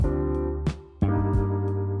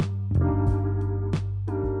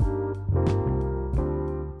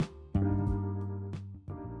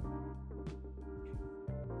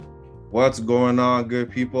What's going on,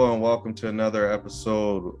 good people, and welcome to another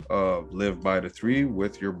episode of Live by the Three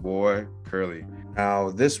with your boy, Curly. Now,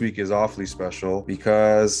 this week is awfully special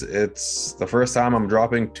because it's the first time I'm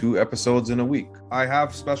dropping 2 episodes in a week. I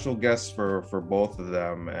have special guests for both of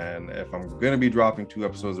them, and if I'm going to be dropping 2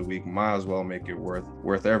 episodes a week, might as well make it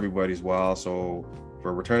worth everybody's while. So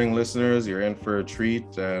for returning listeners, you're in for a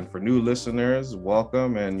treat, and for new listeners,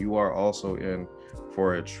 welcome, and you are also in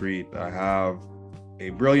for a treat. I have a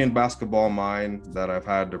brilliant basketball mind that I've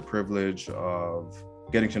had the privilege of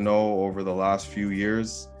getting to know over the last few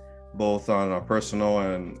years, both on a personal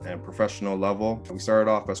and professional level. We started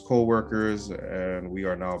off as co-workers and we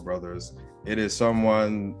are now brothers. It is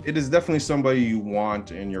definitely somebody you want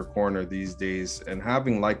in your corner these days, and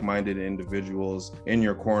having like-minded individuals in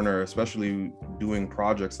your corner, especially doing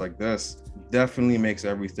projects like this, definitely makes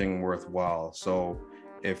everything worthwhile. So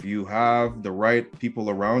if you have the right people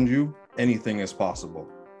around you, anything is possible.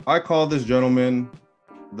 I call this gentleman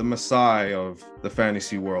the Messiah of the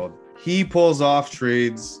fantasy world. He pulls off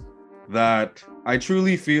trades that I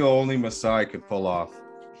truly feel only Messiah could pull off.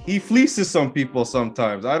 He fleeces some people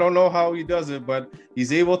sometimes. I don't know how he does it, but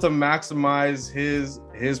he's able to maximize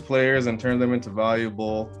his players and turn them into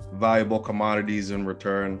valuable commodities in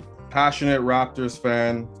return. Passionate Raptors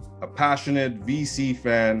fan, a passionate VC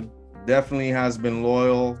fan, definitely has been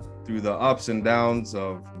loyal through the ups and downs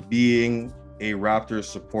of being a Raptors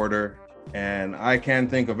supporter. And I can't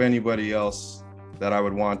think of anybody else that I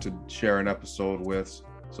would want to share an episode with.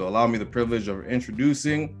 So allow me the privilege of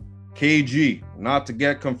introducing KG, not to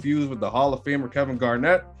get confused with the Hall of Famer Kevin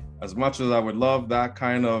Garnett. As much as I would love that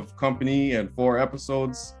kind of company and 4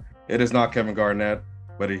 episodes, it is not Kevin Garnett,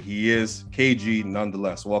 but he is KG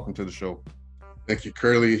nonetheless. Welcome to the show. Thank you,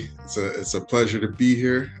 Curly. It's a pleasure to be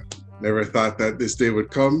here. Never thought that this day would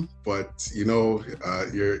come, but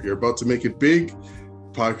you're about to make it big.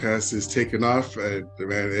 Podcast is taking off, and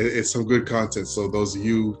man, it's some good content. So those of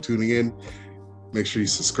you tuning in, make sure you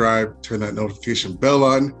subscribe, turn that notification bell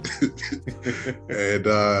on. And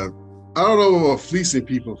I don't know about fleecing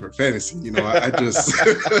people for fantasy. I just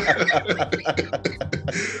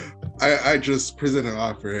I just present an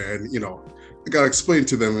offer, and I gotta explain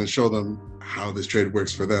to them and show them how this trade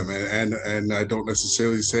works for them, and I don't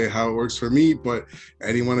necessarily say how it works for me, but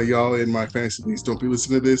any one of y'all in my fantasy leagues, don't be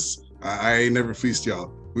listening to this. I ain't never fleeced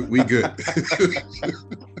y'all. We good.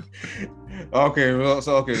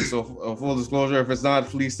 So full disclosure, if it's not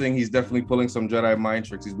fleecing, he's definitely pulling some Jedi mind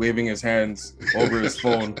tricks. He's waving his hands over his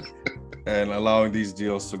phone and allowing these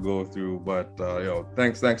deals to go through. But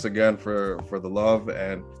thanks again for the love,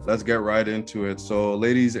 and let's get right into it. So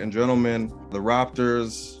ladies and gentlemen, the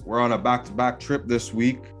Raptors were on a back-to-back trip this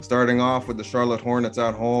week, starting off with the Charlotte Hornets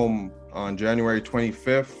at home on January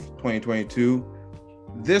 25th, 2022.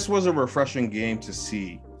 This was a refreshing game to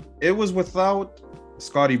see. It was without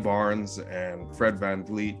Scotty Barnes and Fred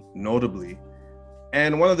VanVleet, notably.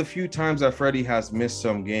 And one of the few times that Freddie has missed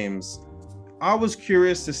some games, I was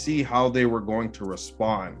curious to see how they were going to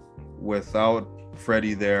respond without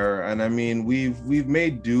Freddie there. And I mean, we've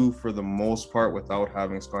made do for the most part without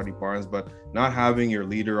having Scotty Barnes, but not having your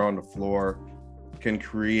leader on the floor can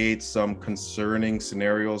create some concerning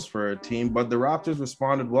scenarios for a team. But the Raptors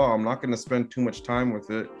responded well. I'm not going to spend too much time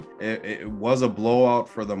with it. It was a blowout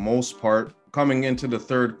for the most part. Coming into the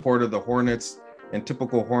third quarter, the Hornets, in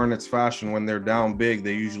typical Hornets fashion, when they're down big,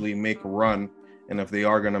 they usually make a run. And if they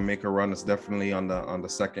are going to make a run, it's definitely on the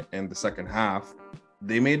second half.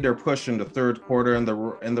 They made their push in the third quarter, and the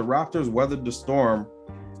Raptors weathered the storm,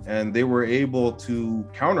 and they were able to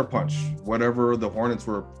counterpunch whatever the Hornets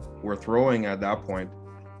were throwing at that point.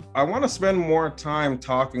 I want to spend more time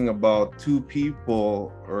talking about 2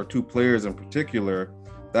 people, or 2 players in particular,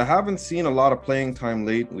 that haven't seen a lot of playing time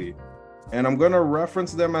lately. And I'm going to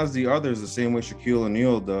reference them as the others the same way Shaquille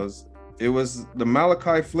O'Neal does. It was the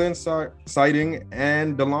Malachi Flynn sighting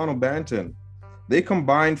and Delano Banton. They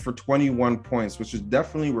combined for 21 points, which is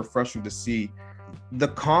definitely refreshing to see the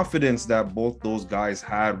confidence that both those guys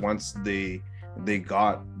had once they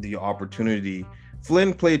got the opportunity.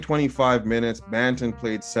 Flynn played 25 minutes, Banton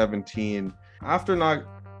played 17. After not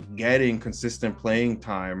getting consistent playing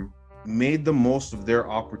time, made the most of their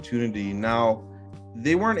opportunity. Now,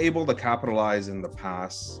 they weren't able to capitalize in the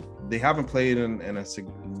past. They haven't played in a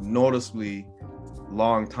noticeably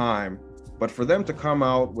long time, but for them to come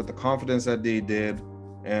out with the confidence that they did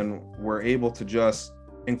and were able to just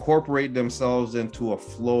incorporate themselves into a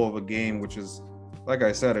flow of a game, which is, like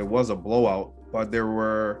I said, it was a blowout, but there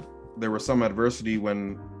were some adversity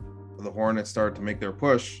when the Hornets started to make their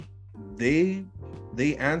push. They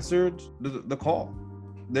answered the call.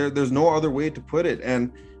 There's no other way to put it.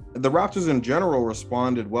 And the Raptors in general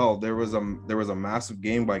responded well. There was a massive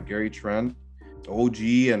game by Gary Trent. OG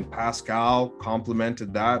and Pascal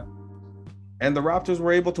complemented that. And the Raptors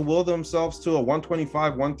were able to will themselves to a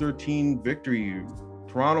 125-113 victory.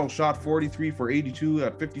 Toronto shot 43 for 82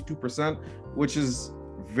 at 52%, which is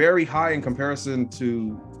very high in comparison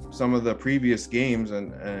to some of the previous games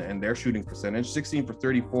and their shooting percentage. 16 for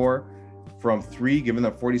 34 from three, giving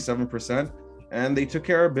them 47%. And they took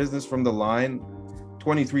care of business from the line,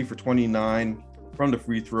 23 for 29 from the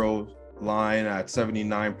free throw line at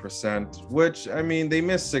 79%, which, I mean, they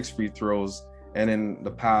missed 6 free throws. And in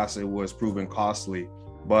the past, it was proven costly.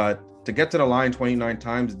 But to get to the line 29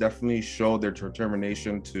 times definitely showed their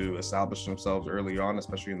determination to establish themselves early on,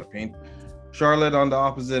 especially in the paint. Charlotte on the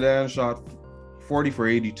opposite end shot 40 for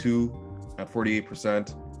 82 at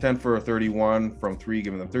 48%, 10 for 31 from three,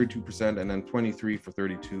 giving them 32%, and then 23 for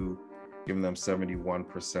 32, giving them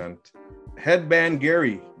 71%. Headband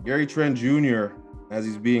Gary Trent Jr., as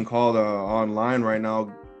he's being called online right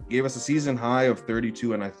now, gave us a season high of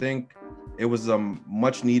 32, and I think it was a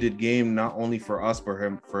much needed game, not only for us, but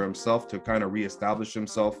for himself to kind of reestablish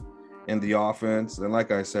himself in the offense. And like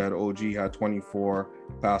I said, OG had 24,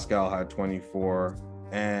 Pascal had 24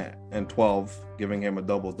 and 12, giving him a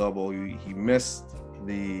double-double. He missed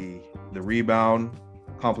the rebound.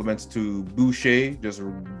 Compliments to Boucher, just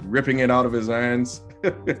ripping it out of his hands,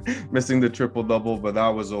 missing the triple-double, but that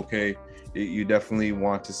was okay. You definitely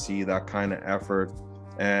want to see that kind of effort.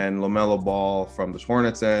 And LaMelo Ball from the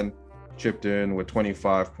Hornets end chipped in with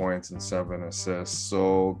 25 points and 7 assists.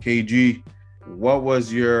 So KG, what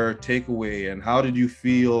was your takeaway, and how did you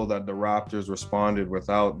feel that the Raptors responded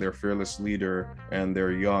without their fearless leader and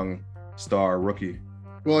their young star rookie?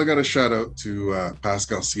 Well, I got a shout out to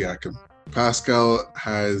Pascal Siakam. Pascal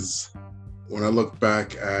has, when I look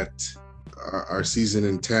back at our season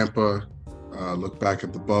in Tampa, look back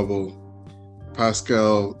at the bubble,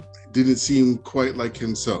 Pascal didn't seem quite like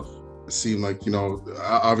himself. It seemed like,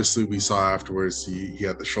 obviously we saw afterwards he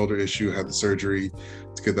had the shoulder issue, had the surgery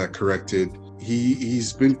to get that corrected.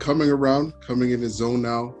 He's been coming in his zone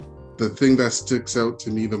now. The thing that sticks out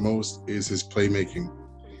to me the most is his playmaking.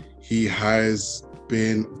 He has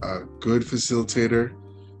been a good facilitator.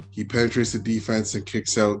 He penetrates the defense and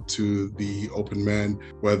kicks out to the open man,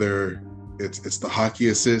 whether it's the hockey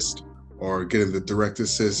assist or getting the direct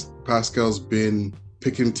assist. Pascal's been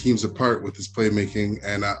picking teams apart with his playmaking,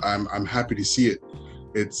 and I'm happy to see it.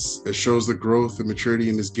 It shows the growth and maturity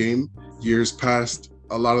in his game. Years past,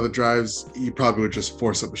 a lot of the drives, he probably would just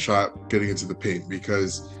force up a shot getting into the paint,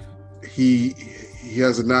 because he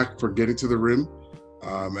has a knack for getting to the rim,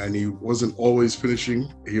 and he wasn't always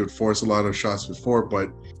finishing. He would force a lot of shots before,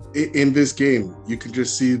 but in this game, you can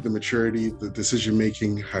just see the maturity, the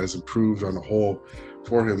decision-making has improved on the whole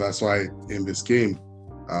for him. That's why in this game,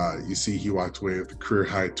 you see he walked away with a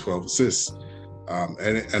career-high 12 assists.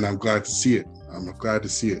 And I'm glad to see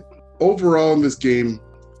it. Overall in this game,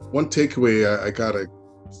 one takeaway I gotta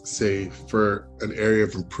say for an area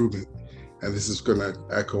of improvement, and this is gonna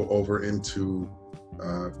echo over into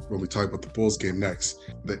when we talk about the Bulls game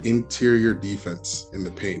next, the interior defense in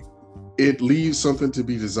the paint. It leaves something to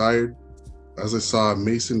be desired. As I saw,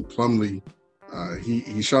 Mason Plumlee,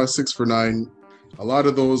 he shot 6 for 9. A lot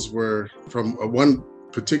of those were from one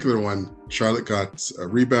particular one. Charlotte got a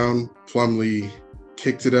rebound. Plumlee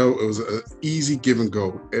kicked it out. It was an easy give and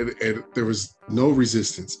go, and there was no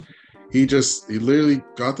resistance. He literally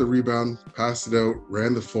got the rebound, passed it out,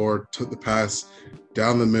 ran the floor, took the pass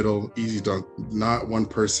down the middle, easy dunk. Not one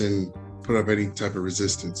person put up any type of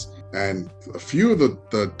resistance. And a few of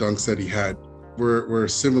the dunks that he had were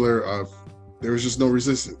similar of, there was just no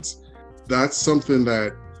resistance. That's something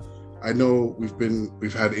that I know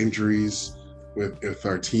we've had injuries with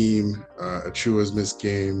our team. Achua's missed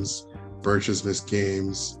games, Birch has missed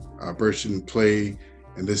games. Birch didn't play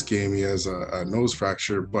in this game. He has a nose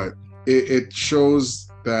fracture, but it shows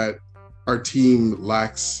that our team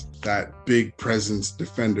lacks that big presence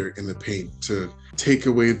defender in the paint to take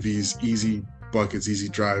away these easy buckets, easy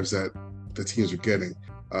drives that the teams are getting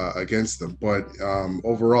against them. But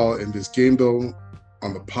overall in this game, though,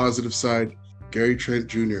 on the positive side, Gary Trent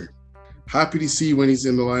Jr., happy to see when he's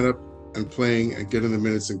in the lineup and playing and getting the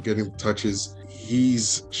minutes and getting touches.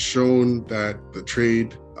 He's shown that the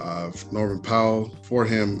trade of Norman Powell for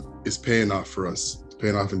him is paying off for us. It's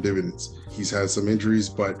paying off in dividends. He's had some injuries,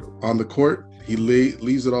 but on the court, he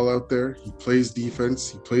leaves it all out there. He plays defense.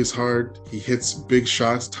 He plays hard. He hits big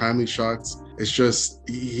shots, timely shots. It's just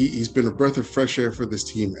he's been a breath of fresh air for this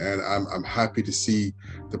team, and I'm happy to see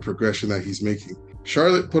the progression that he's making.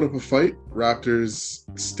 Charlotte put up a fight. Raptors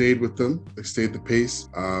stayed with them. They stayed the pace.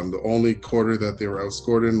 The only quarter that they were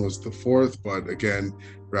outscored in was the fourth, but again,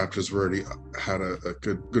 Raptors were already had a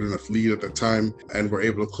good enough lead at the time and were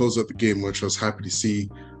able to close out the game, which I was happy to see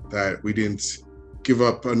that we didn't give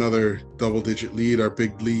up another double-digit lead, our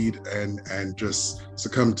big lead, and just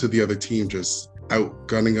succumb to the other team, just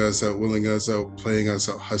outgunning us, outwilling us, outplaying us,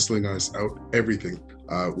 out hustling us, out everything.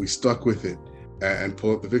 We stuck with it and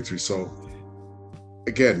pulled out the victory. So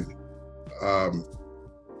again,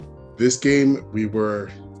 this game we were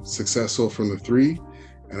successful from the three,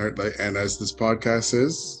 and as this podcast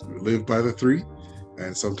says, we live by the three,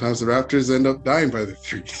 and sometimes the Raptors end up dying by the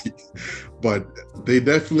three. But they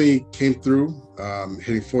definitely came through,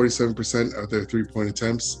 hitting 47% of their three-point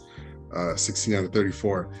attempts, 16 out of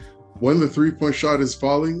 34. When the three-point shot is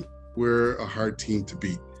falling, we're a hard team to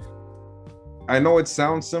beat. I know it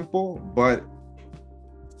sounds simple, but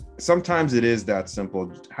sometimes it is that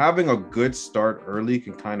simple. Having a good start early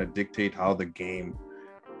can kind of dictate how the game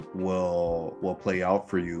will play out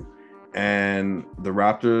for you. And the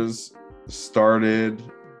Raptors started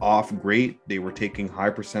off great. They were taking high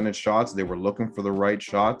percentage shots. They were looking for the right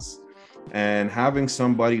shots. And having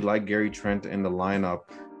somebody like Gary Trent in the lineup,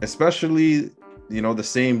 especially, the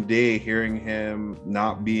same day, hearing him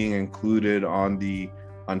not being included on the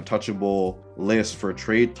untouchable list for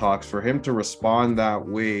trade talks, for him to respond that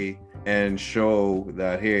way and show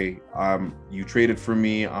that, hey, you traded for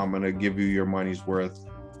me, I'm gonna give you your money's worth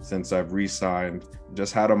since I've re-signed.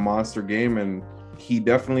 Just had a monster game, and he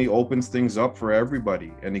definitely opens things up for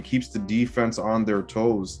everybody, and he keeps the defense on their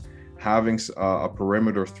toes, having a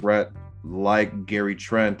perimeter threat like Gary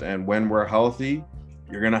Trent. And when we're healthy,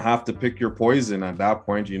 you're gonna have to pick your poison at that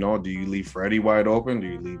point. Do you leave Freddie wide open? Do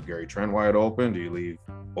you leave Gary Trent wide open? Do you leave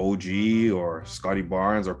OG or Scotty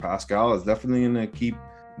Barnes or Pascal? It's definitely gonna keep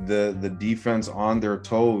the defense on their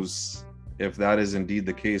toes if that is indeed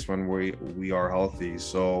the case when we are healthy.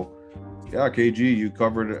 So yeah, KG, you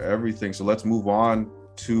covered everything. So let's move on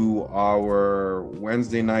to our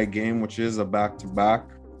Wednesday night game, which is a back-to-back,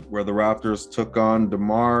 where the Raptors took on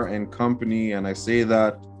DeMar and company. And I say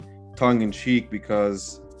that tongue-in-cheek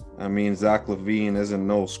because, Zach LaVine isn't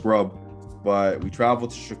no scrub. But we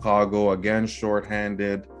traveled to Chicago, again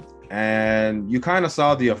shorthanded. And you kind of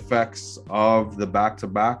saw the effects of the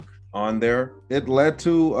back-to-back on there. It led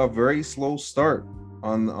to a very slow start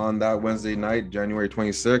on that Wednesday night, January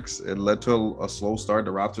 26th. It led to a slow start.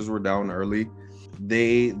 The Raptors were down early.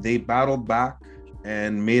 They battled back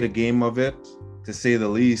and made a game of it, to say the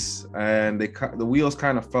least. And the wheels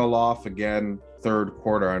kind of fell off again third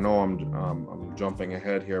quarter. I know I'm jumping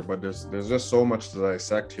ahead here, but there's just so much to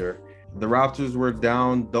dissect here. The Raptors were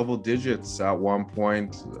down double digits at one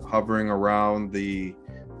point, hovering around the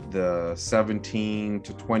 17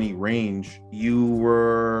 to 20 range. You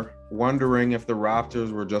were wondering if the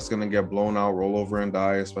Raptors were just going to get blown out, roll over and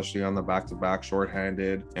die, especially on the back-to-back,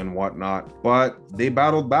 shorthanded and whatnot. But they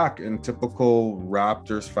battled back in typical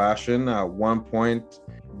Raptors fashion. At one point,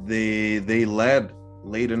 they led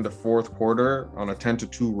late in the fourth quarter on a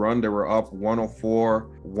 10-2 run. They were up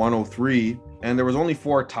 104-103, and there was only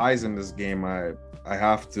 4 ties in this game. I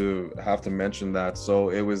have to mention that. So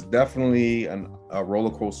it was definitely a roller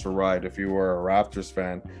coaster ride if you were a Raptors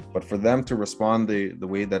fan. But for them to respond the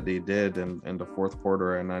way that they did in the fourth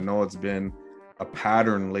quarter, and I know it's been a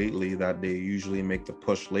pattern lately that they usually make the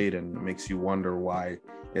push late, and it makes you wonder why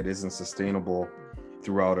it isn't sustainable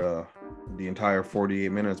throughout the entire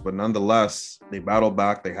 48 minutes. But nonetheless, they battled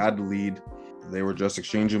back. They had the lead. They were just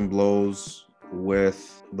exchanging blows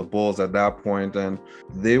with the Bulls at that point, and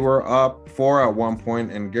they were up 4 at one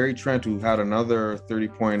point. And Gary Trent, who had another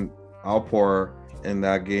 30-point outpour in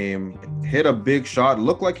that game, hit a big shot.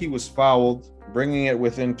 Looked like he was fouled, bringing it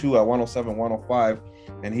within 2 at 107-105,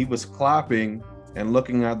 and he was clapping and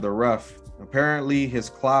looking at the ref. Apparently his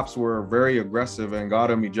claps were very aggressive and got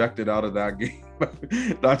him ejected out of that game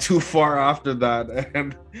not too far after that.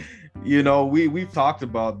 And we've talked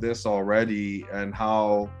about this already, and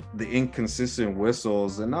how the inconsistent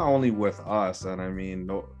whistles, and not only with us, and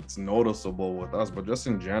it's noticeable with us, but just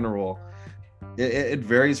in general, it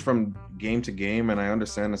varies from game to game. And I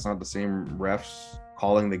understand it's not the same refs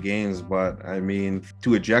calling the games, but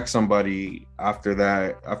to eject somebody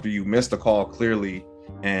after you missed a call clearly,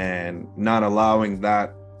 and not allowing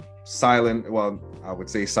that silent, I would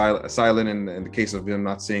say silent in the case of him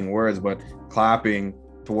not saying words, but clapping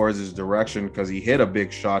towards his direction because he hit a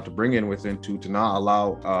big shot, to bring in within 2, to not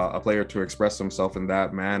allow a player to express himself in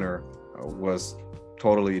that manner was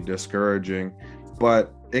totally discouraging.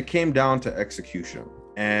 But it came down to execution.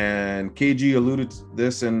 And KG alluded to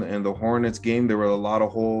this in the Hornets game. There were a lot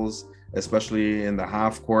of holes, especially in the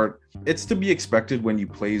half court. It's to be expected when you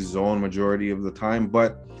play zone majority of the time,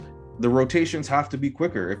 but the rotations have to be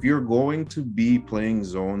quicker. If you're going to be playing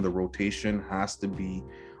zone, the rotation has to be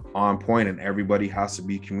on point and everybody has to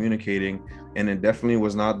be communicating. And it definitely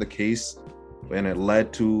was not the case. And it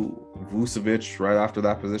led to Vucevic right after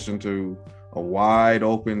that position to a wide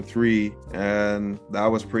open three. And that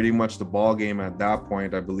was pretty much the ball game at that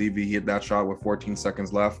point. I believe he hit that shot with 14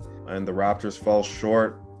 seconds left and the Raptors fell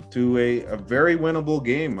short to a very winnable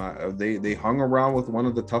game. They hung around with one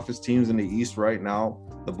of the toughest teams in the East right now.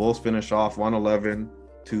 The Bulls finished off 111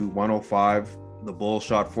 to 105. The Bulls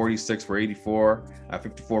shot 46 for 84 at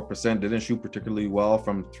 54%. Didn't shoot particularly well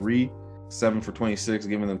from three, 7 for 26,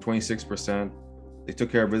 giving them 26%. They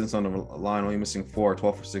took care of business on the line, only missing 12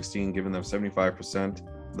 for 16, giving them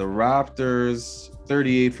 75%. The Raptors,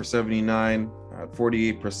 38 for 79 at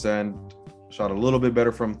 48%. Shot a little bit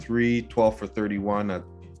better from three, 12 for 31 at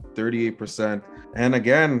 38%. And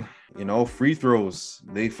again, free throws,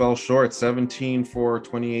 they fell short, 17 for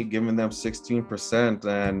 28, giving them 16%.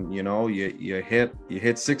 And you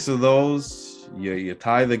hit 6 of those, you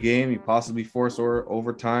tie the game, you possibly force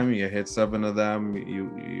overtime, you hit 7 of them,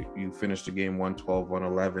 you finish the game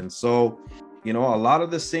 112-111. So a lot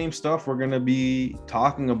of the same stuff we're going to be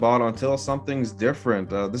talking about until something's different.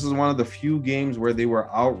 This is one of the few games where they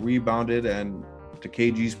were out rebounded, and to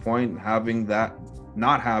KG's point,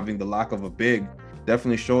 not having the lack of a big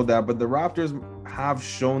definitely showed that. But the Raptors have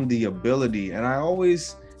shown the ability, and I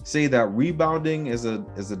always say that rebounding is a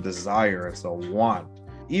desire, it's a want.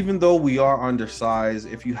 Even though we are undersized,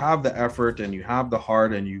 if you have the effort and you have the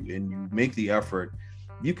heart and you make the effort,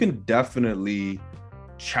 you can definitely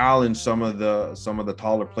challenge some of the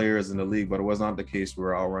taller players in the league. But it was not the case. We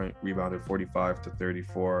were out rebounded 45 to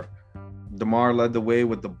 34. DeMar led the way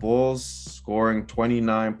with the Bulls, scoring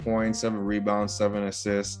 29 points, 7 rebounds, 7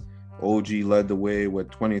 assists. OG led the way with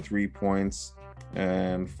 23 points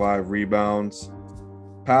and 5 rebounds.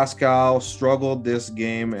 Pascal struggled this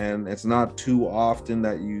game, and it's not too often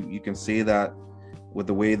that you can say that with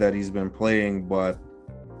the way that he's been playing, but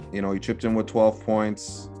he chipped in with 12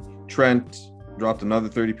 points. Trent dropped another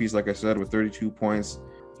 30 piece, like I said, with 32 points.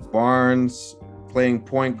 Barnes playing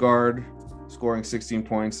point guard, scoring 16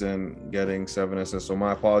 points and getting 7 assists. So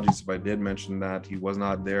my apologies if I did mention that he was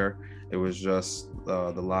not there. It was just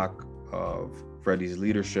the lack of Freddie's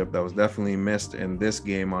leadership that was definitely missed in this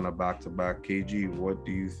game on a back-to-back. KG, what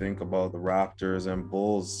do you think about the Raptors and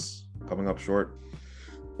Bulls coming up short?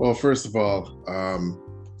 Well, first of all,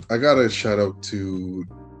 I got a shout out to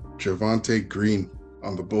Javonte Green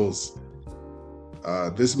on the Bulls.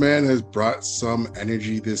 This man has brought some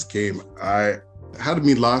energy this game. I had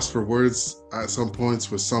me lost for words at some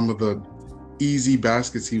points with some of the easy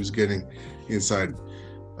baskets he was getting inside.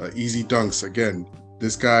 Easy dunks. Again,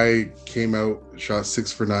 this guy came out, shot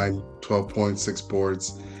 6 for 9, 12 points, 6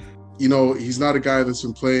 boards. He's not a guy that's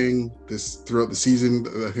been playing this throughout the season.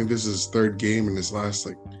 I think this is his 3rd game in his last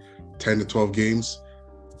 10 to 12 games.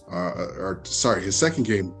 His 2nd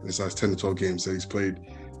game in his last 10 to 12 games that he's played.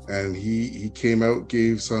 And he came out,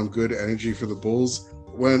 gave some good energy for the Bulls.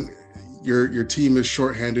 When your team is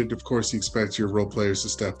shorthanded, of course you expect your role players to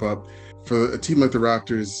step up. For a team like the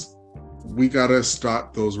Raptors, we gotta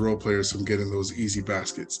stop those role players from getting those easy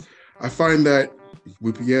baskets. I find that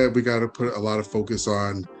we gotta put a lot of focus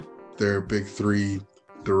on their big 3,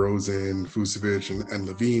 DeRozan, Vucevic, and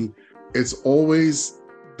Levine. It's always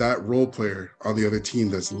that role player on the other team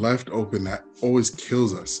that's left open that always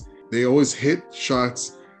kills us. They always hit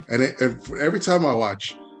shots, and every time I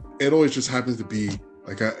watch, it always just happens to be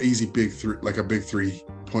like a easy big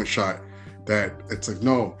 3-point shot that it's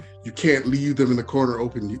no, you can't leave them in the corner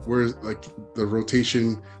open. Whereas the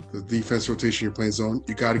rotation, the defense rotation, you're playing zone,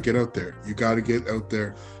 you got to get out there. You got to get out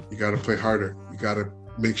there. You got to play harder. You got to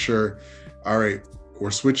make sure, all right,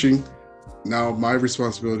 we're switching. Now my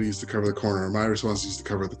responsibility is to cover the corner. My responsibility is to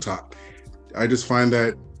cover the top. I just find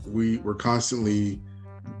that we're constantly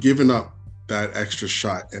giving up that extra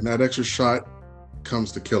shot, and that extra shot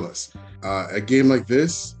comes to kill us. A game like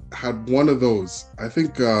this had one of those. I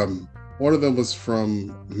think one of them was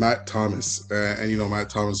from Matt Thomas, and Matt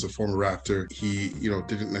Thomas, a former Raptor. He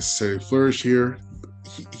didn't necessarily flourish here.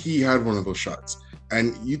 He had one of those shots,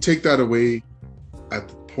 and you take that away at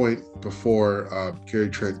the point before Gary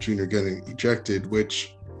Trent Jr. getting ejected,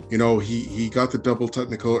 which he got the double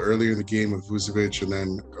technical earlier in the game with Vucevic, and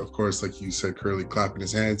then of course, like you said, Curly clapping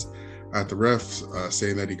his hands at the refs,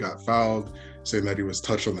 saying that he got fouled, saying that he was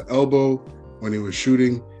touched on the elbow when he was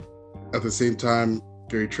shooting. At the same time,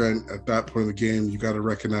 Gary Trent, at that point of the game, you got to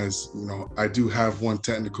recognize, I do have one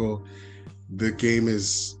technical. The game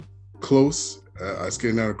is close. It's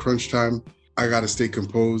getting out of crunch time. I got to stay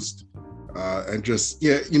composed and just,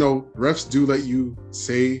 refs do let you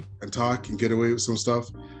say and talk and get away with some stuff,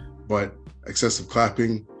 but excessive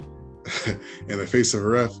clapping in the face of a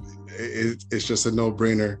ref, it's just a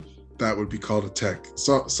no-brainer. That would be called a tech.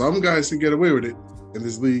 So some guys can get away with it in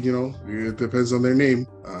this league, it depends on their name.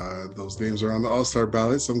 Those names are on the All-Star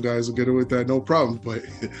ballot. Some guys will get away with that, no problem. But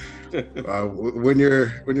when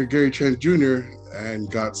you're Gary Trent Jr. and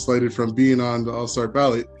got slighted from being on the All-Star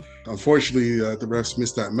ballot, unfortunately, the refs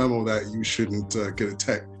missed that memo that you shouldn't get a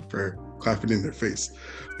tech for clapping in their face.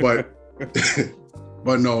 But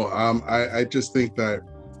but no, I just think that,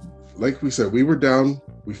 like we said, we were down.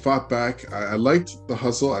 We fought back. I liked the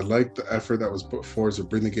hustle. I liked the effort that was put forward to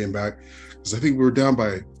bring the game back, because I think we were down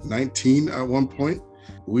by 19 at one point.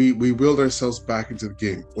 We willed ourselves back into the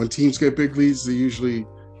game. When teams get big leads, they usually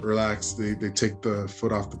relax. They take the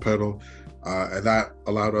foot off the pedal, and that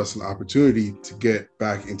allowed us an opportunity to get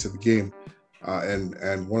back into the game.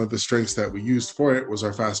 And one of the strengths that we used for it was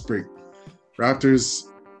our fast break. Raptors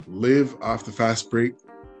live off the fast break.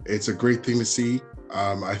 It's a great thing to see.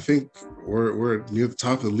 I think we're near the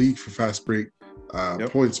top of the league for fast break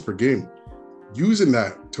points per game. Using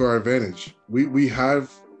that to our advantage, we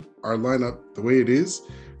have our lineup the way it is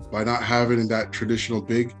by not having that traditional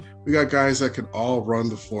big. We got guys that can all run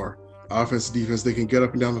the floor, offense, defense. They can get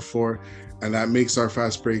up and down the floor, and that makes our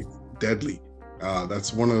fast break deadly.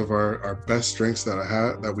 That's one of our best strengths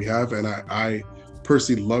that we have, and I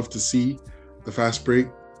personally love to see the fast break.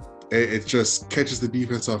 It just catches the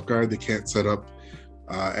defense off guard. They can't set up.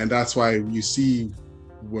 And that's why you see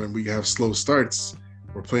when we have slow starts,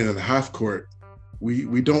 we're playing in the half court.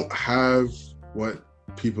 We don't have what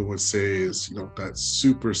people would say is, that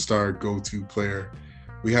superstar go-to player.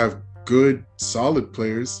 We have good, solid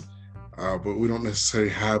players, but we don't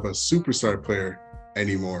necessarily have a superstar player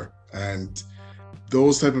anymore. And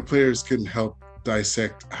those type of players can help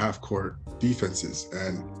dissect half-court defenses.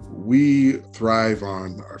 And we thrive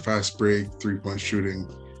on our fast break, three-point shooting,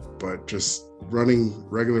 but just running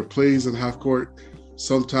regular plays in half court,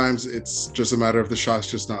 sometimes it's just a matter of the shot's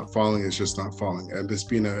just not falling. It's just not falling. And this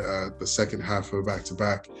being the second half of a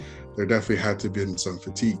back-to-back, there definitely had to be some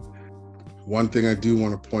fatigue. One thing I do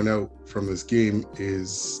want to point out from this game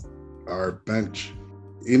is our bench.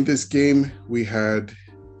 In this game, we had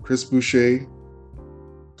Chris Boucher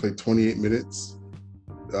played 28 minutes,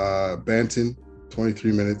 Banton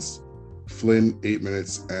 23 minutes, Flynn 8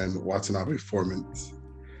 minutes, and Watanabe 4 minutes.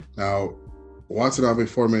 Now, Watanabe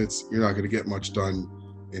 4 minutes, you're not going to get much done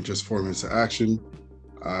in just 4 minutes of action.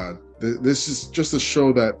 This is just to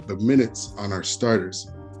show that the minutes on our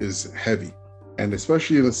starters is heavy. And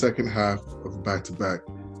especially in the second half of a back-to-back,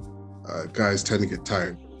 guys tend to get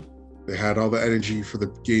tired. They had all the energy for the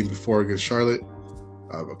game before against Charlotte.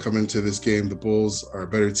 But coming into this game, the Bulls are a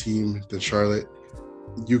better team than Charlotte.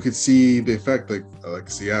 You could see the effect, like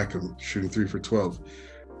Siakam shooting 3 for 12.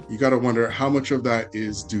 You got to wonder how much of that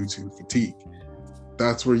is due to fatigue.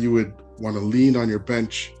 That's where you would want to lean on your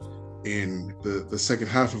bench in the second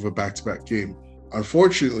half of a back-to-back game.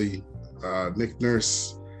 Unfortunately, Nick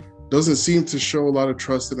Nurse doesn't seem to show a lot of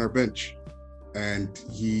trust in our bench, and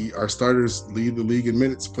our starters lead the league in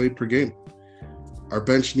minutes played per game. Our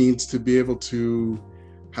bench needs to be able to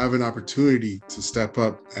have an opportunity to step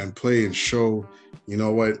up and play and show, you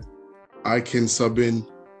know what, I can sub in,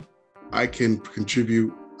 I can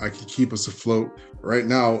contribute, I can keep us afloat. Right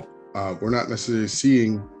now, we're not necessarily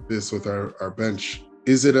seeing this with our bench.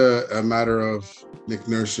 Is it a matter of Nick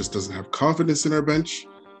Nurse just doesn't have confidence in our bench?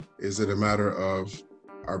 Is it a matter of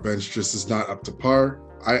our bench just is not up to par?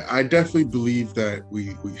 I definitely believe that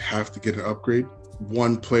we have to get an upgrade.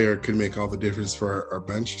 One player can make all the difference for our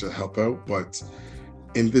bench to help out, but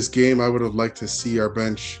in this game, I would have liked to see our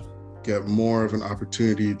bench get more of an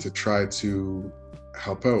opportunity to try to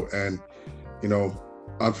help out. And,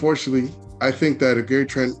 unfortunately, I think that if Gary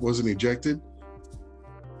Trent wasn't ejected,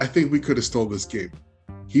 I think we could have stole this game.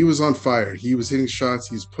 He was on fire. He was hitting shots.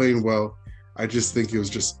 He was playing well. I just think it was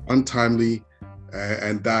just untimely,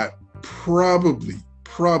 and that probably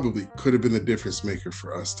could have been the difference maker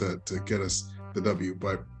for us to get us the W.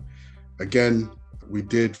 But again, we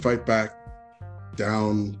did fight back,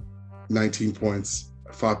 down 19 points,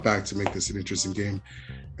 fought back to make this an interesting game.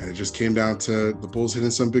 And it just came down to the Bulls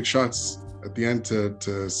hitting some big shots at the end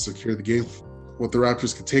to secure the game. What the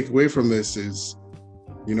Raptors could take away from this is,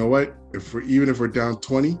 you know what, even if we're down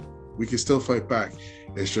 20, we can still fight back.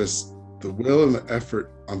 It's just the will and the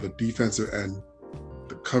effort on the defensive end,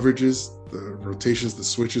 the coverages, the rotations, the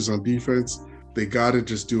switches on defense, They got to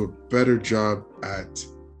just do a better job at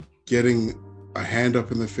getting a hand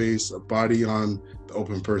up in the face, a body on the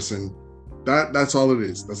open person. That's all it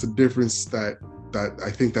is. That's the difference that I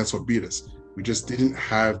think that's what beat us. We just didn't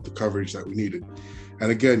have the coverage that we needed.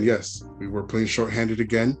 And again, yes, we were playing shorthanded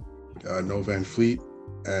again. No Van Fleet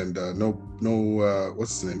and no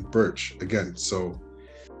what's his name? Birch again. So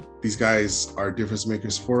these guys are difference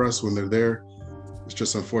makers for us when they're there. It's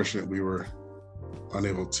just unfortunate we were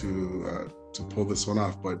unable to pull this one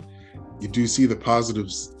off. But you do see the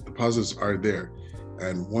positives. The positives are there.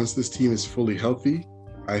 And once this team is fully healthy,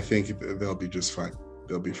 I think they'll be just fine.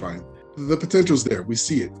 They'll be fine. The potential's there. We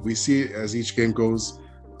see it. We see it as each game goes.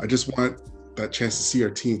 I just want that chance to see our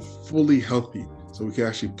team fully healthy so we can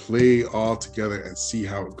actually play all together and see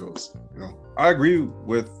how it goes. I agree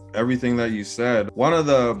with everything that you said. One of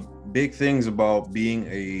the big things about being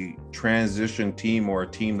a transition team or a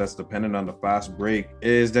team that's dependent on the fast break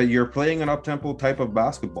is that you're playing an up-tempo type of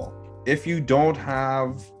basketball. If you don't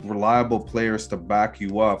have reliable players to back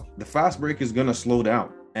you up, the fast break is going to slow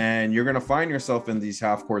down and you're going to find yourself in these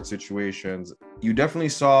half-court situations. You definitely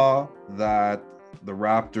saw that the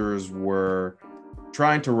Raptors were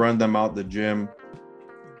trying to run them out the gym,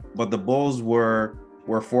 but the Bulls were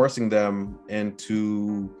forcing them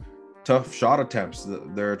into tough shot attempts.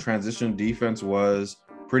 Their transition defense was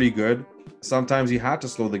pretty good. Sometimes you had to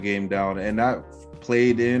slow the game down, and that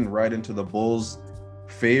played in right into the Bulls'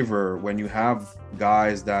 favor when you have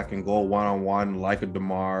guys that can go one-on-one like a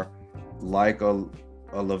DeMar, like a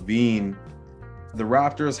Levine. The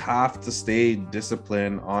Raptors have to stay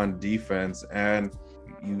disciplined on defense, and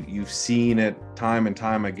you've seen it time and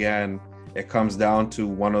time again. It comes down to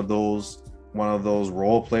one of those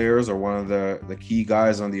role players or one of the key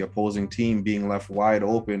guys on the opposing team being left wide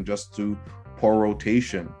open just to poor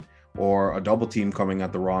rotation, or a double team coming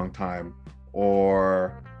at the wrong time,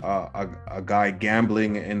 or a guy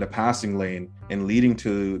gambling in the passing lane and leading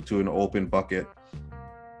to an open bucket.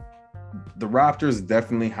 The Raptors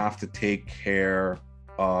definitely have to take care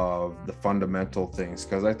of the fundamental things,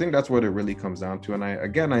 because I think that's what it really comes down to. And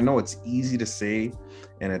I know it's easy to say,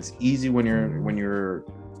 and it's easy when you're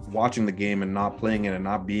watching the game and not playing it and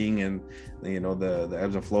not being in the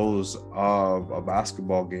ebbs and flows of a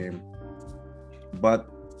basketball game. But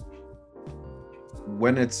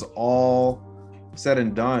when it's all said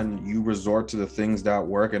and done, you resort to the things that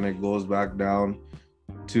work, and it goes back down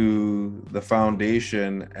to the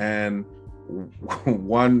foundation. And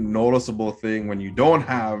one noticeable thing, when you don't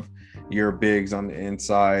have your bigs on the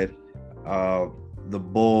inside, the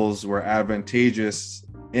Bulls were advantageous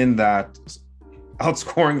in that,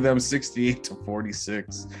 outscoring them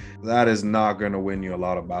 68-46. That is not going to win you a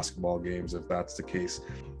lot of basketball games if that's the case.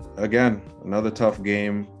 Again, another tough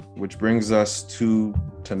game, which brings us to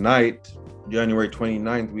tonight, January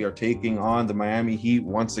 29th. We are taking on the Miami Heat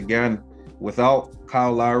once again without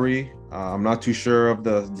Kyle Lowry. I'm not too sure of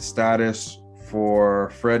the status for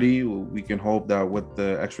Freddie. We can hope that with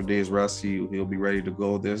the extra day's rest, he'll be ready to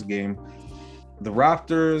go this game. The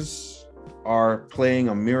Raptors are playing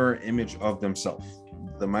a mirror image of themselves.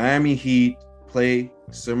 The Miami Heat play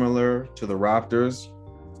similar to the Raptors.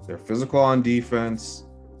 They're physical on defense,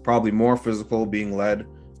 probably more physical, being led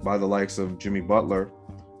by the likes of Jimmy Butler.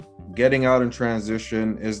 Getting out in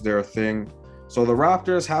transition is their thing. So the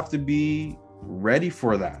Raptors have to be ready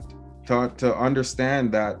for that, to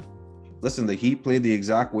understand that, listen, the Heat play the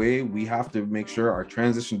exact way. We have to make sure our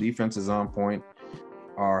transition defense is on point,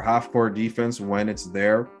 our half-court defense when it's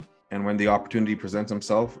there, and when the opportunity presents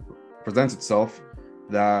itself,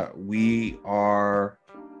 that we are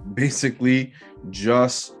basically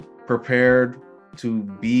just prepared to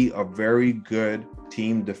be a very good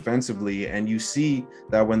team defensively. And you see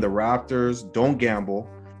that when the Raptors don't gamble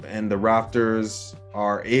and the Raptors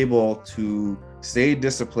are able to stay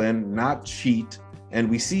disciplined, not cheat, and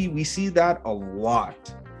we see that a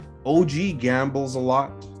lot. OG gambles a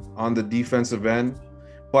lot on the defensive end,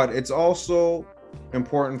 but it's also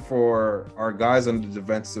important for our guys on the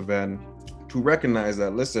defensive end to recognize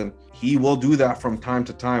that, listen, he will do that from time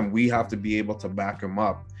to time. We have to be able to back him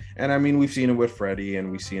up. And I mean, we've seen it with Freddie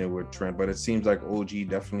and we've seen it with Trent, but it seems like OG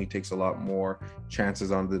definitely takes a lot more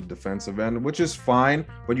chances on the defensive end, which is fine,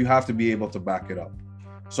 but you have to be able to back it up.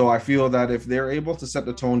 So I feel that if they're able to set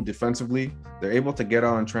the tone defensively, they're able to get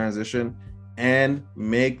out in transition and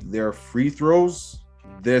make their free throws,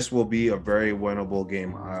 this will be a very winnable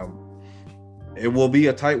game. It will be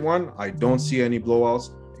a tight one. I don't see any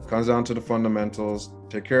blowouts. It comes down to the fundamentals.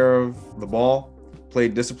 Take care of the ball, play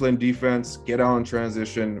disciplined defense, get out in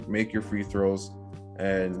transition, make your free throws,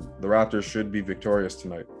 and the Raptors should be victorious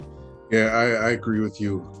tonight. Yeah, I agree with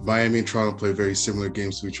you. Miami and Toronto play very similar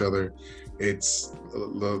games to each other It's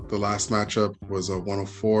the last matchup was a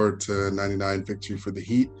 104-99 victory for the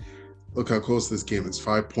Heat. Look how close this game is,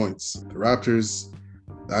 5 points. The Raptors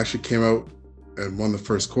actually came out and won the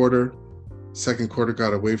first quarter. Second quarter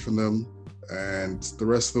got away from them, and the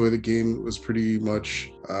rest of the way the game was pretty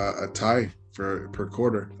much a tie per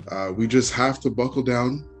quarter. We just have to buckle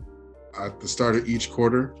down at the start of each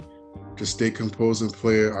quarter, just stay composed and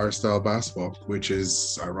play our style of basketball, which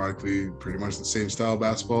is ironically pretty much the same style of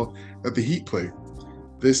basketball that the Heat play.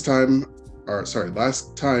 Last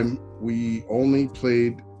time we only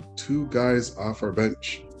played 2 guys off our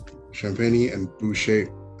bench, Champagny and Boucher.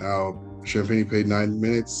 Now, Champagny played 9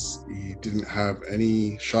 minutes. He didn't have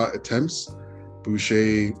any shot attempts.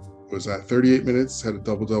 Boucher was at 38 minutes, had a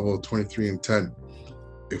double-double of 23 and 10.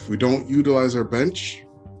 If we don't utilize our bench,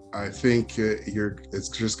 I think it's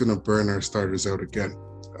just going to burn our starters out again.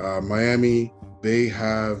 Miami, they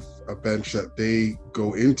have a bench that they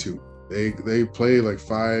go into. They play like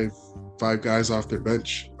five guys off their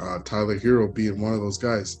bench. Tyler Hero being one of those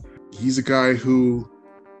guys. He's a guy who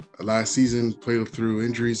last season played through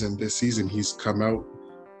injuries, and this season he's come out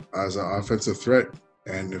as an offensive threat.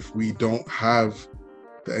 And if we don't have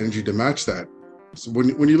the energy to match that, so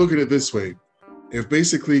when you look at it this way, if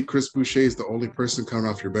basically Chris Boucher is the only person coming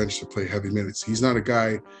off your bench to play heavy minutes, he's not a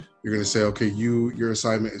guy you're going to say, okay, your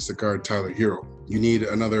assignment is to guard Tyler Hero. You need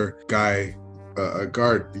another guy, a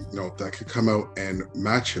guard, that could come out and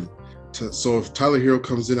match him. So if Tyler Hero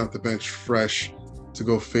comes in off the bench fresh to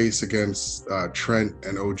go face against Trent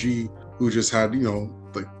and OG, who just had,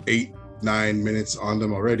 like 8-9 minutes on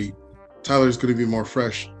them already, Tyler's going to be more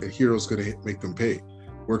fresh and Hero's going to make them pay.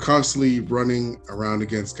 We're constantly running around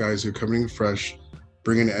against guys who are coming in fresh,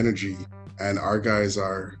 bringing energy, and our guys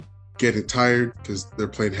are getting tired because they're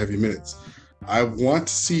playing heavy minutes. I want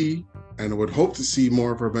to see and would hope to see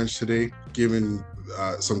more of our bench today, given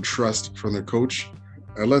some trust from their coach,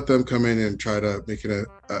 and let them come in and try to make an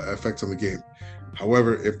effect on the game.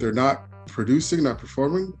 However, if they're not producing, not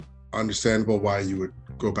performing, understandable why you would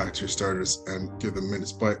go back to your starters and give them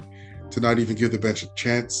minutes. But to not even give the bench a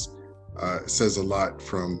chance says a lot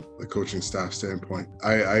from the coaching staff standpoint.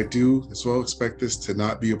 I do as well expect this to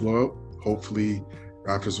not be a blowout. Hopefully,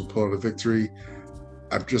 Raptors will pull out a victory.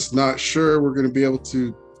 I'm just not sure we're going to be able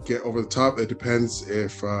to get over the top. It depends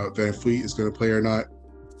if Van Fleet is going to play or not.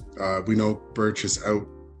 We know Birch is out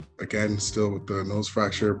again, still with the nose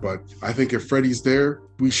fracture, but I think if Freddie's there,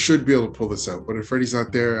 we should be able to pull this out. But if Freddie's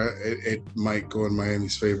not there, it might go in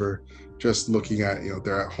Miami's favor. Just looking at,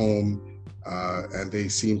 they're at home, and they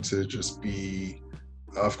seem to just be,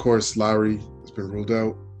 of course, Lowry has been ruled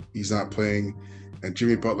out. He's not playing, and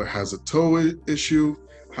Jimmy Butler has a toe issue.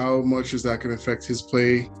 How much is that going to affect his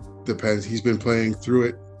play? Depends. He's been playing through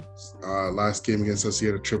it. Last game against us, he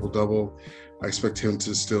had a triple-double. I expect him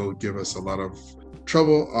to still give us a lot of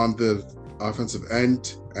trouble on the offensive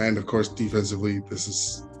end. And, of course, defensively, this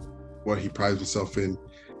is what he prides himself in.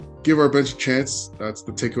 Give our bench a chance. That's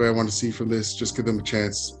the takeaway I want to see from this. Just give them a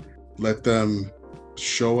chance. Let them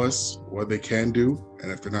show us what they can do.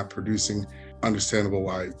 And if they're not producing, understandable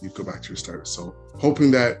why you go back to your starters. So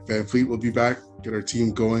hoping that Van Fleet will be back, get our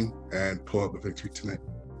team going, and pull out the victory tonight.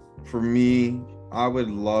 For me, I would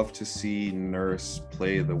love to see Nurse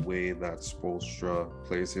play the way that Spoelstra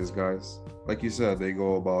plays his guys. Like you said, they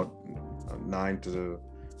go about 9 to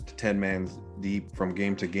 10 man deep from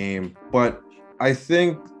game to game. But I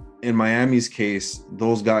think in Miami's case,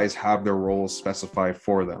 those guys have their roles specified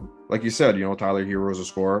for them. Like you said, Tyler Hero's a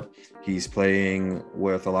scorer. He's playing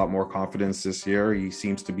with a lot more confidence this year. He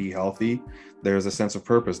seems to be healthy. There's a sense of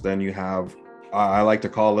purpose. Then you have, I like to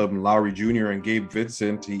call him Lowry Jr. and Gabe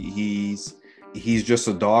Vincent. He's just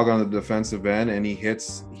a dog on the defensive end, and he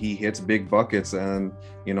hits big buckets. And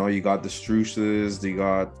you got the Struces, you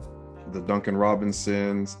got the Duncan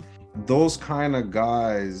Robinsons. Those kind of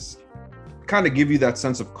guys kind of give you that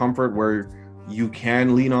sense of comfort where you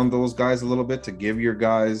can lean on those guys a little bit to give your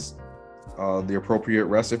guys the appropriate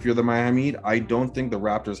rest if you're the Miami Heat. I don't think the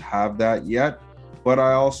Raptors have that yet, but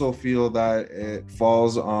I also feel that it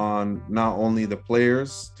falls on not only the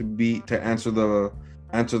players to answer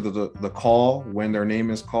the call when their name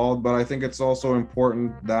is called, but I think it's also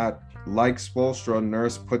important that, like Spoelstra,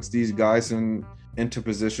 Nurse puts these guys into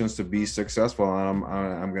positions to be successful. And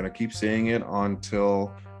I'm going to keep saying it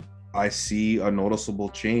until I see a noticeable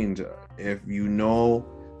change. If you know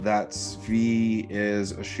that Svi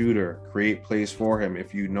is a shooter, create plays for him.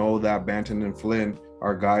 If you know that Banton and Flynn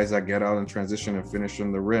are guys that get out in transition and finish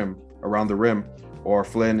around the rim, or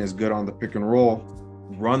Flynn is good on the pick and roll,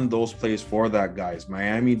 run those plays for that guys.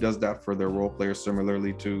 Miami does that for their role players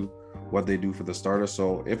similarly to what they do for the starters.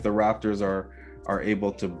 So if the Raptors are are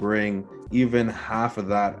able to bring even half of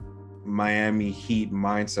that Miami Heat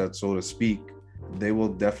mindset, so to speak, they will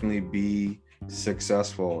definitely be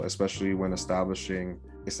successful, especially when establishing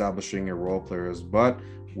your role players. But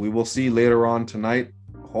we will see later on tonight.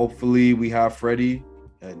 Hopefully we have Freddie,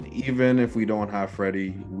 and even if we don't have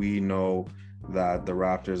Freddie, we know that the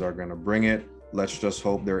Raptors are going to bring it. Let's just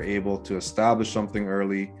hope they're able to establish something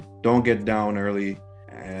early, don't get down early,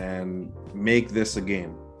 and make this a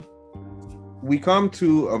game. We come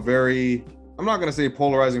to a very, I'm not going to say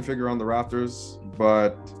polarizing figure on the Raptors,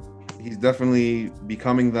 but he's definitely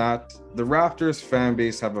becoming that. The Raptors fan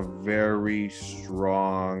base have a very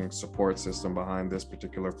strong support system behind this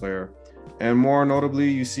particular player. And more notably,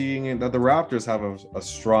 you seeing that the Raptors have a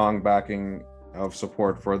strong backing of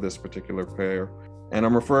support for this particular player. And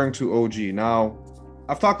I'm referring to OG. Now,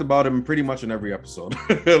 I've talked about him pretty much in every episode.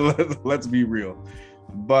 Let's be real.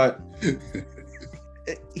 But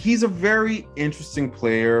he's a very interesting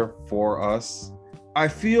player for us. I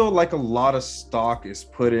feel like a lot of stock is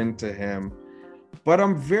put into him, but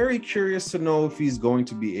I'm very curious to know if he's going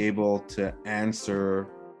to be able to answer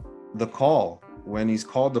the call when he's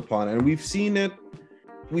called upon. And we've seen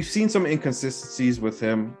some inconsistencies with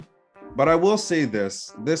him, but I will say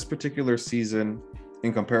this particular season,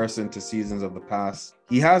 in comparison to seasons of the past,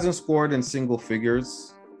 he hasn't scored in single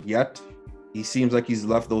figures yet. He seems like he's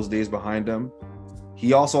left those days behind him.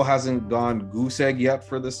 He also hasn't gone goose egg yet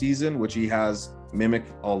for the season, which he has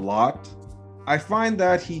mimicked a lot. I find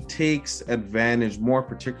that he takes advantage more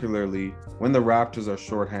particularly when the Raptors are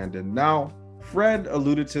shorthanded. Now, Fred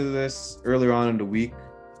alluded to this earlier on in the week,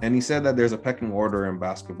 and he said that there's a pecking order in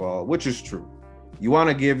basketball, which is true. You want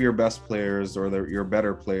to give your best players or your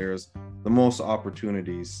better players the most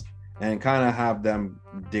opportunities and kind of have them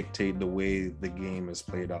dictate the way the game is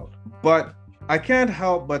played out. But I can't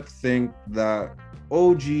help but think that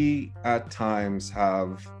OG at times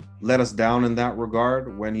have let us down in that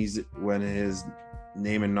regard when his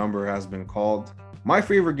name and number has been called. My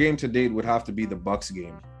favorite game to date would have to be the Bucks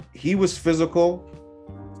game. He was physical,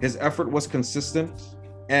 his effort was consistent,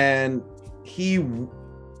 and he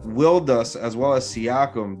willed us, as well as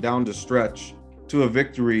Siakam, down the stretch to a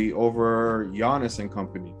victory over Giannis and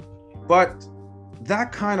company. But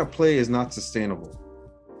that kind of play is not sustainable.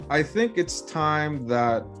 I think it's time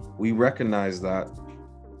that we recognize that.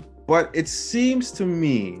 But it seems to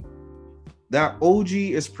me that OG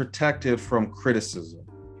is protected from criticism.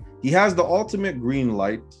 He has the ultimate green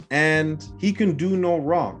light and he can do no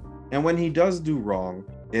wrong. And when he does do wrong,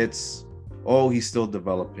 it's, he's still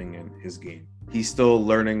developing in his game. He's still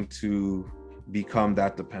learning to become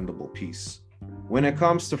that dependable piece. When it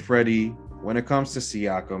comes to Freddie, when it comes to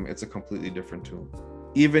Siakam, it's a completely different tune.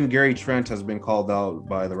 Even Gary Trent has been called out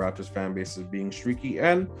by the Raptors fan base as being streaky.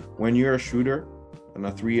 And when you're a shooter and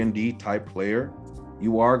a 3-and-D type player,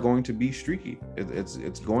 you are going to be streaky.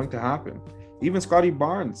 It's going to happen. Even Scotty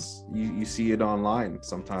Barnes, you see it online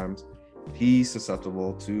sometimes. He's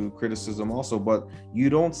susceptible to criticism also, but you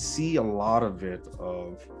don't see a lot of it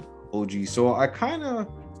of OG. So I kind of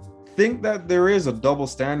think that there is a double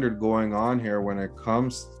standard going on here when it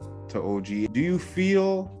comes to OG. Do you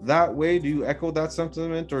feel that way? Do you echo that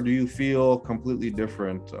sentiment, or do you feel completely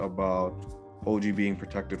different about OG being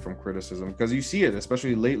protected from criticism? Because you see it,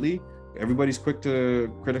 especially lately. Everybody's quick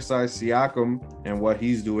to criticize Siakam and what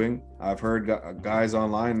he's doing. I've heard guys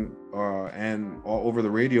online and all over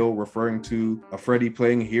the radio referring to a Freddie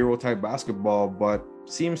playing hero type basketball, but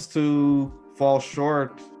seems to fall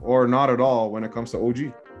short or not at all when it comes to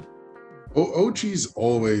OG. OG's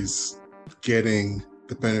always getting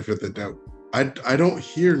the benefit of the doubt. I don't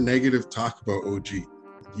hear negative talk about OG.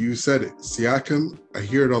 You said it. Siakam, I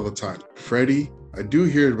hear it all the time. Freddie, I do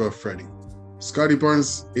hear it about Freddie. Scotty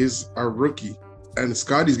Barnes is our rookie, and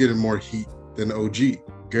Scotty's getting more heat than OG.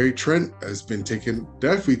 Gary Trent has been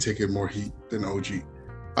definitely taking more heat than OG.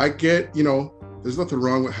 I get, there's nothing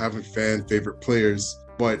wrong with having fan favorite players,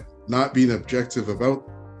 but not being objective about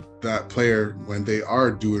that player when they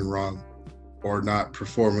are doing wrong or not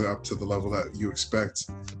performing up to the level that you expect.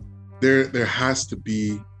 There has to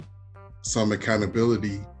be some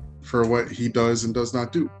accountability for what he does and does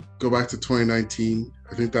not do. Go back to 2019.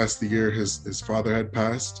 I think that's the year his father had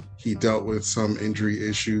passed. He dealt with some injury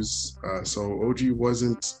issues. So OG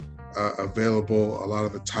wasn't available a lot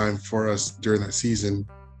of the time for us during that season.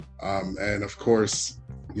 And of course,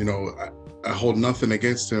 I hold nothing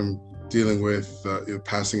against him dealing with the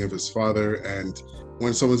passing of his father. And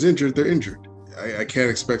when someone's injured, they're injured. I can't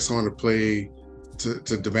expect someone to play, to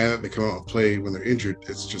demand that they come out and play when they're injured.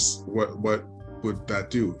 It's just what would that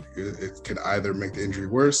do? It could either make the injury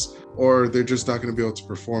worse, or they're just not going to be able to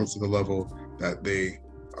perform to the level that they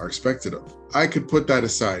are expected of. I could put that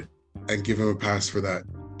aside and give him a pass for that.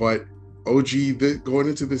 But OG, going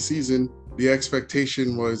into the season, the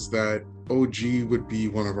expectation was that OG would be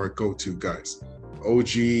one of our go-to guys.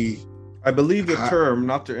 OG... I believe the term,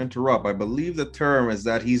 not to interrupt, I believe the term is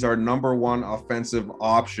that he's our number one offensive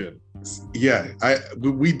option. Yeah,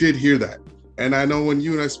 we did hear that. And I know when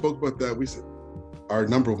you and I spoke about that, we said, our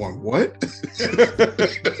number one what?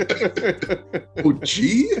 OG?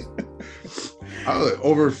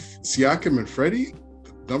 Over Siakam and Freddie?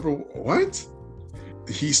 Number what?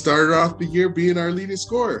 He started off the year being our leading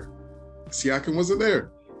scorer. Siakam wasn't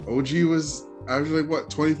there. OG was averaging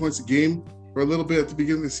 20 points a game for a little bit at the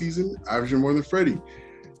beginning of the season, averaging more than Freddie.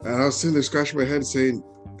 And I was sitting there scratching my head saying,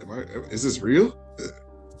 is this real?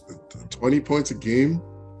 20 points a game,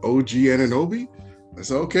 OG Anunoby? I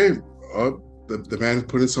said, okay, the man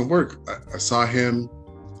put in some work. I saw him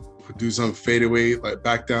do some fadeaway,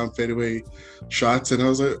 back down fadeaway shots, and I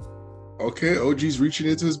was like, okay, OG's reaching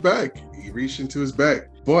into his bag. He reached into his bag.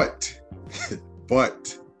 But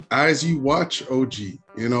as you watch OG,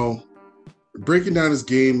 breaking down his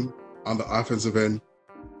game on the offensive end,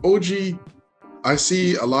 OG, I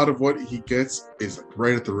see a lot of what he gets is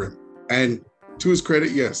right at the rim. And to his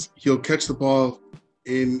credit, yes, he'll catch the ball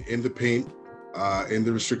in the paint, in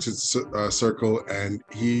the restricted circle, and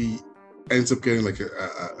he ends up getting a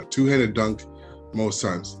two-handed dunk most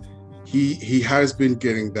times. He has been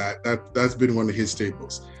getting that's been one of his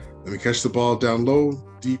staples. Let me catch the ball down low,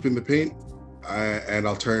 deep in the paint, and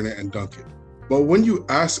I'll turn it and dunk it. But when you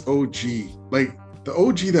ask OG, the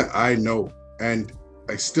OG that I know and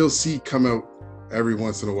I still see come out every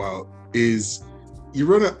once in a while is you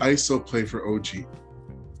run an ISO play for OG.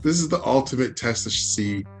 This is the ultimate test to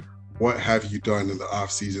see what have you done in the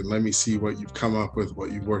offseason. Let me see what you've come up with,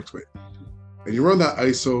 what you've worked with. And you run that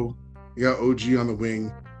ISO, you got OG on the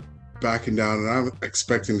wing, backing down, and I'm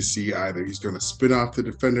expecting to see either he's going to spin off the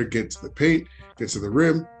defender, get to the paint, get to the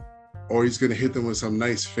rim, or he's going to hit them with some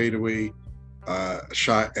nice fadeaway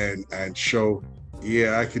shot and show,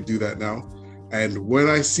 yeah, I could do that now. And when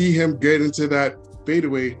I see him get into that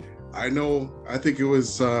fadeaway, I think it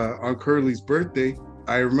was on Curly's birthday,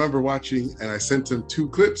 I remember watching, and I sent him 2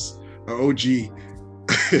 clips of OG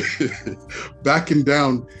backing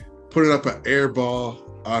down, putting up an air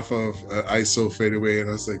ball off of ISO fadeaway, and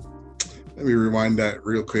I was like, let me rewind that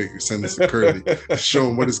real quick and send this to Curly, show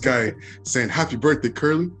him what this guy saying, happy birthday,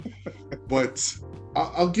 Curly. But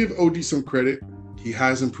I'll give OG some credit. He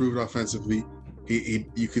has improved offensively.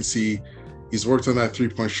 You can see he's worked on that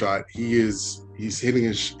 3-point shot. He's hitting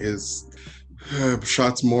his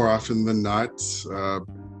shots more often than not.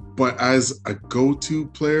 But as a go-to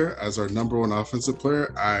player, as our number one offensive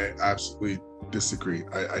player, I absolutely disagree.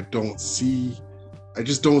 I just don't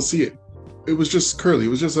see it. It was just Curly. It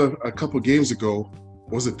was just a couple games ago.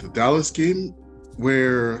 Was it the Dallas game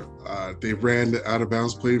where they ran the out of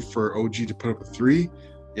bounds play for OG to put up a 3?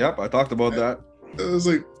 Yep, I talked about that. I was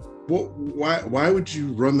like, well, why would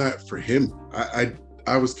you run that for him?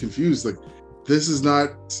 I was confused. This is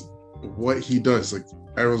not what he does.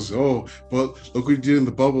 Everyone's, oh, well, look what he did in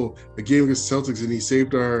the bubble, the game against Celtics, and he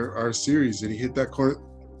saved our series, and he hit that corner.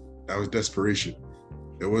 That was desperation.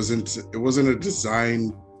 It wasn't a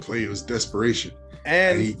design play. It was desperation.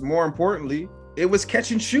 And more importantly, it was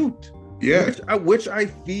catch and shoot. Yeah. Which I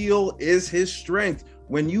feel is his strength.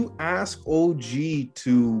 When you ask OG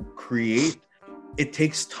to create, it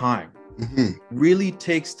takes time. Mm-hmm. Really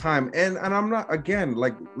takes time. And I'm not, again,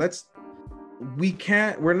 we're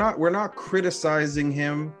not criticizing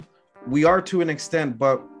him. We are to an extent,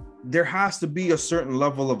 but there has to be a certain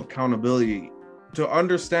level of accountability to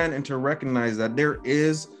understand and to recognize that there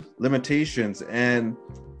is limitations. And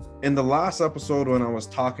in the last episode, when I was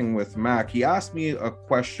talking with Mac, he asked me a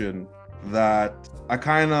question that I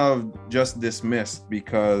kind of just dismissed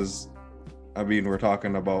because, we're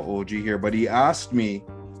talking about OG here, but he asked me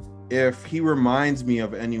if he reminds me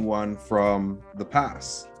of anyone from the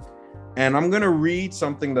past. And I'm going to read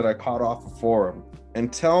something that I caught off a forum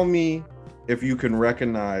and tell me if you can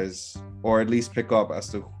recognize or at least pick up as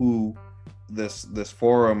to who this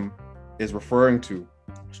forum is referring to.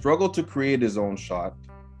 Struggled to create his own shot.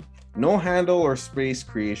 No handle or space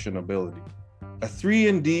creation ability. A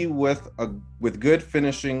 3-and-D with good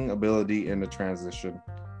finishing ability in the transition.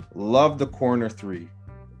 Love the corner 3.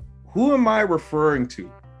 Who am I referring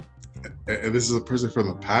to? And this is a person from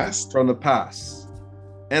the past? From the past.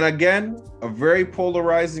 And again, a very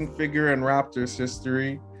polarizing figure in Raptors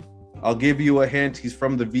history. I'll give you a hint. He's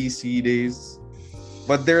from the VC days.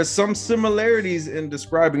 But there's some similarities in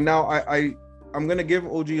describing. Now, I'm going to give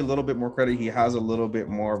OG a little bit more credit. He has a little bit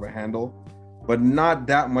more of a handle. but not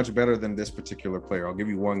that much better than this particular player. I'll give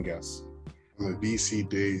you one guess. On the BC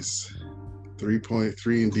days,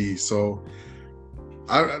 3.3 and D. So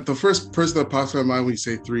the first person that pops in my mind when you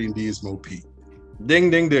say 3 and D is Mo P.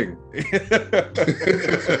 Ding, ding, ding.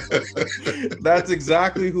 That's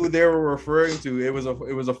exactly who they were referring to. It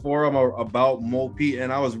was a forum about Mo P,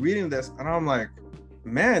 and I was reading this, and I'm like,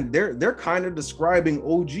 man, they're kind of describing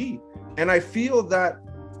OG, and I feel that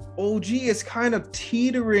OG is kind of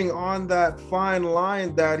teetering on that fine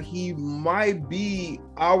line that he might be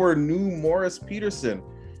our new Morris Peterson.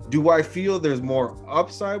 Do I feel there's more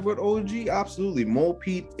upside with OG? Absolutely. Mo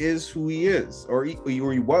Pete is who he is, or he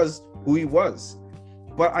was who he was.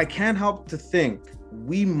 But I can't help to think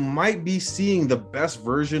we might be seeing the best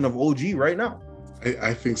version of OG right now.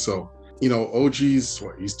 I think so. You know, OG's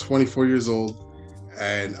he's 24 years old.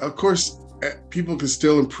 And of course, people can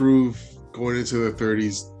still improve going into their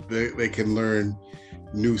 30s. They can learn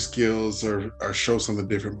new skills or show something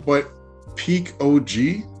different. But peak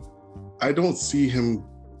OG, I don't see him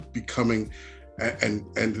becoming, and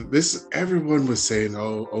this, everyone was saying,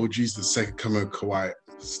 oh, OG's the second coming of Kawhi.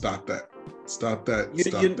 Stop that.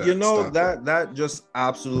 That just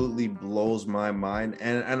absolutely blows my mind,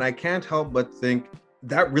 and I can't help but think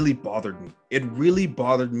that really bothered me. It really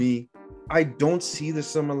bothered me. I don't see the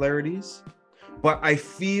similarities, but I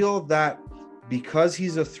feel that because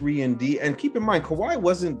he's a 3 and D, and keep in mind, Kawhi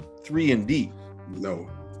wasn't 3 and D. No,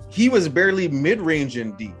 he was barely mid-range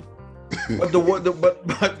in D. But the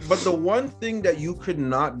one thing that you could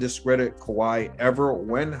not discredit Kawhi ever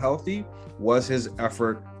when healthy was his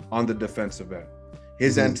effort on the defensive end.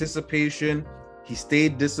 His anticipation, he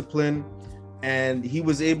stayed disciplined, and he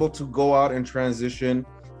was able to go out and transition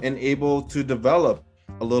and able to develop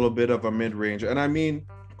a little bit of a mid-range. And I mean,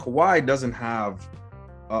 Kawhi doesn't have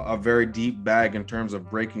a very deep bag in terms of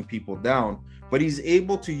breaking people down, but he's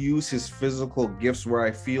able to use his physical gifts where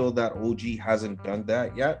I feel that OG hasn't done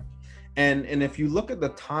that yet. And if you look at the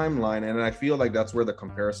timeline, and I feel like that's where the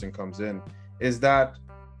comparison comes in, is that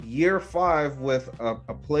year 5 with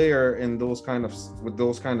a player in those kind of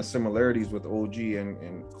similarities with OG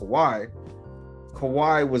and Kawhi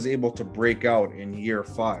was able to break out in year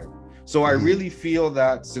 5. So I really feel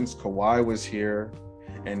that since Kawhi was here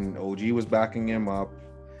and OG was backing him up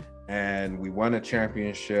and we won a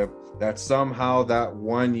championship, that somehow that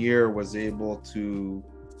 1 year was able to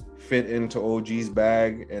fit into OG's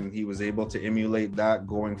bag and he was able to emulate that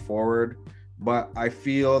going forward. But I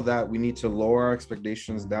feel that we need to lower our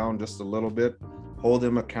expectations down just a little bit, hold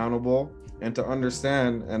him accountable, and to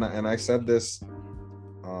understand, and I said this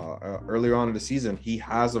earlier on in the season, he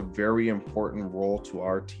has a very important role to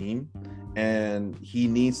our team, and he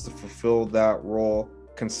needs to fulfill that role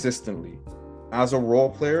consistently. As a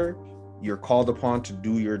role player, you're called upon to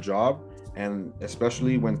do your job, and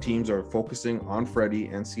especially when teams are focusing on Freddie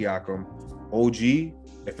and Siakam, OG,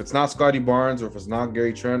 if it's not Scotty Barnes or if it's not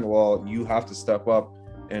Gary Trent, well, you have to step up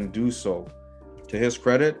and do so. To his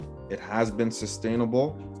credit, it has been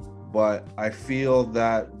sustainable, but I feel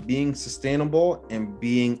that being sustainable and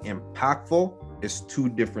being impactful is two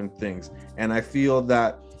different things. And I feel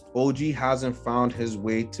that OG hasn't found his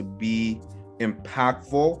way to be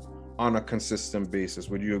impactful on a consistent basis.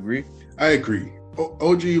 Would you agree? I agree.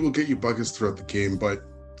 OG will get you buckets throughout the game, but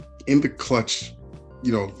in the clutch,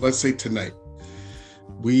 you know, let's say tonight,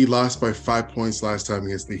 we lost by 5 points last time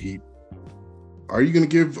against the Heat. Are you going to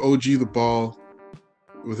give OG the ball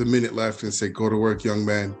with a minute left and say, go to work, young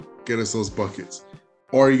man, get us those buckets?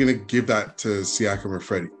 Or are you going to give that to Siakam or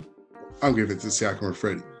Freddie? I'm giving it to Siakam or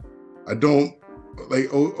Freddie. I don't,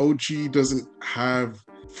 like, OG doesn't have,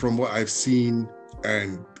 from what I've seen,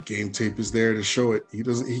 and game tape is there to show it,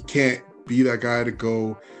 he can't be that guy to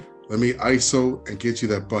go, let me ISO and get you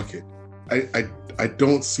that bucket. I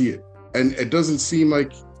don't see it. And it doesn't seem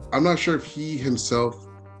like, I'm not sure if he himself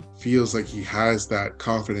feels like he has that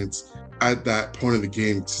confidence at that point of the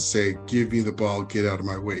game to say, give me the ball, get out of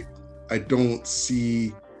my way. I don't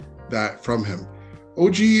see that from him.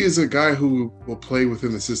 OG is a guy who will play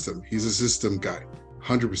within the system. He's a system guy,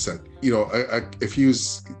 100%. You know, if he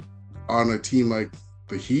was on a team like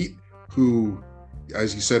the Heat, who,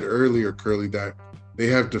 as you said earlier, Curly, that they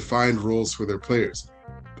have defined roles for their players.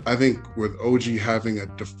 I think with OG having a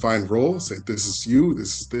defined role, say this is you,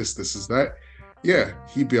 this is this is that, yeah,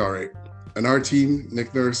 he'd be all right. And our team,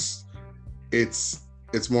 Nick Nurse, it's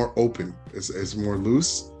more open, it's more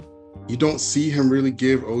loose. You don't see him really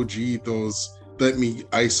give OG those, let me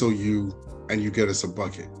ISO you and you get us a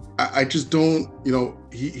bucket. I just don't, you know,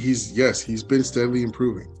 he's been steadily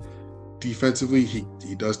improving. Defensively, he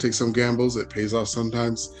does take some gambles. It pays off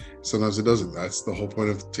sometimes it doesn't. That's the whole point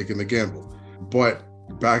of taking the gamble. But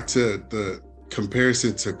back to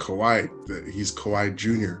comparison to Kawhi, that he's Kawhi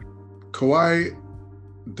Jr. Kawhi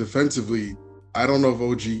defensively, I don't know if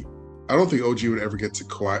I don't think OG would ever get to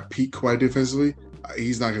peak Kawhi defensively.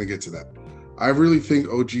 He's not going to get to that. I really think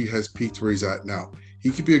OG has peaked where he's at now. He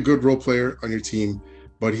could be a good role player on your team,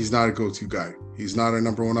 but he's not a go-to guy. He's not a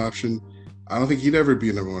number one option. I don't think he'd ever be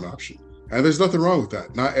a number one option. And there's nothing wrong with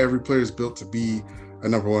that. Not every player is built to be a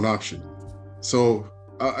number one option. So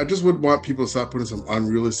I just would want people to stop putting some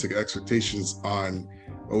unrealistic expectations on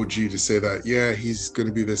OG to say that, yeah, he's going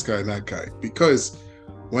to be this guy and that guy. Because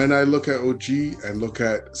when I look at OG and look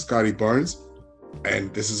at Scottie Barnes,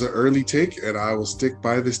 and this is an early take, and I will stick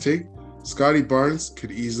by this take, Scottie Barnes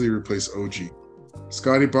could easily replace OG.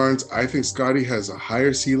 Scottie Barnes, I think Scottie has a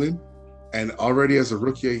higher ceiling, and already as a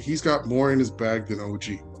rookie, he's got more in his bag than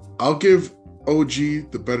OG. I'll give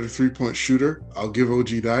OG the better three-point shooter. I'll give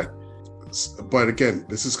OG that. But again,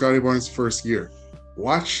 this is Scottie Barnes' first year.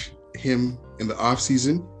 Watch him in the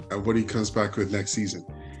offseason and what he comes back with next season.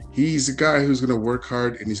 He's a guy who's going to work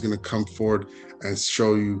hard, and he's going to come forward and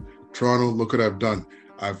show you, Toronto, look what I've done.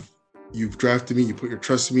 You've drafted me, you put your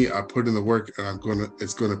trust in me, I put in the work, and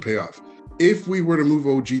it's going to pay off. If we were to move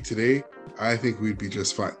OG today, I think we'd be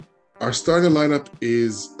just fine. Our starting lineup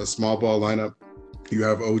is a small ball lineup. You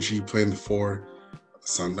have OG playing the 4.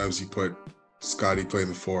 Sometimes you put Scottie playing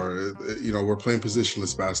the 4. We're playing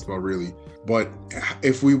positionless basketball, really. But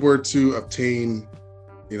if we were to obtain,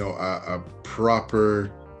 a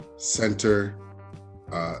proper center,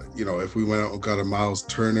 if we went out and got a Miles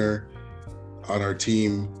Turner on our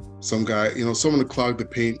team, some guy, someone to clog the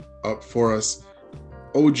paint up for us,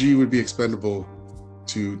 OG would be expendable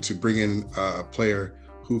to bring in a player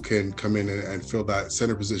who can come in and fill that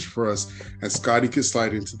center position for us, and Scottie could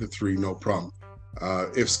slide into the 3, no problem.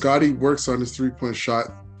 If Scottie works on his three-point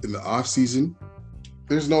shot in the offseason,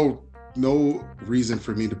 there's no reason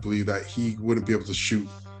for me to believe that he wouldn't be able to shoot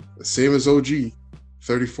the same as OG,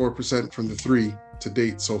 34% from the 3 to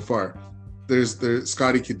date so far.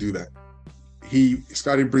 Scottie could do that.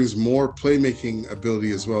 Scottie brings more playmaking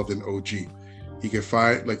ability as well than OG. He can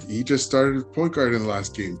find, he just started point guard in the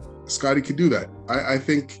last game. Scottie could do that. I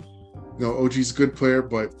think, OG's a good player,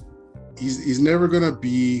 but he's never gonna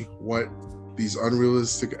be what these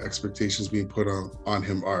unrealistic expectations being put on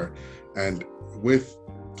him are. And with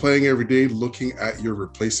playing every day, looking at your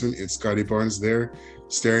replacement in Scottie Barnes there,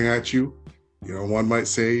 staring at you, one might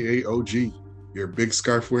say, hey, OG, your big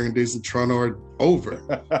scarf wearing days in Toronto are over.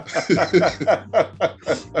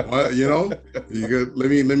 Well, let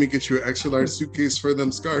me get you an extra large suitcase for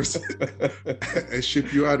them scarves and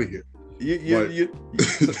ship you out of here.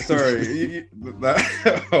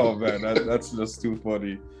 Oh man, that's just too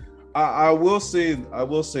funny. I will say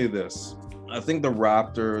this. I think the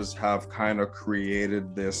Raptors have kind of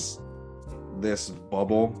created this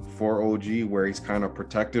bubble for OG where he's kind of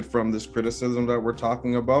protected from this criticism that we're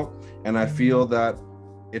talking about. And I feel that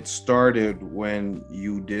it started when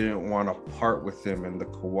you didn't want to part with him in the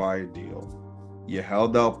Kawhi deal. You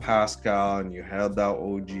held out Pascal and you held out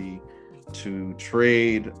OG to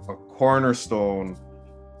trade a cornerstone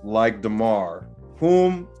like DeMar,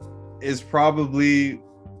 whom is probably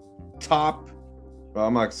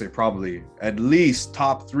I'm not gonna say probably, at least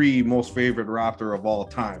top 3 most favorite Raptor of all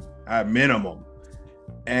time at minimum.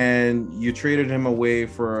 And you traded him away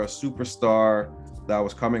for a superstar that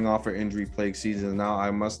was coming off an injury-plagued season. Now, I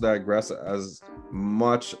must digress. As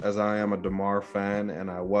much as I am a DeMar fan, and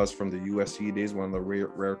I was from the USC days, one of the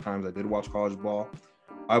rare times I did watch college ball,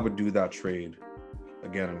 I would do that trade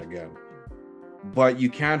again and again. But you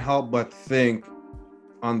can't help but think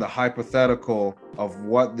on the hypothetical of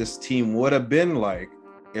what this team would have been like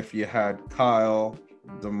if you had Kyle,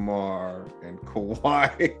 DeMar, and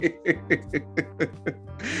Kawhi.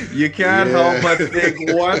 You can't help but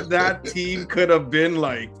think what that team could have been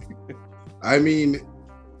like. I mean,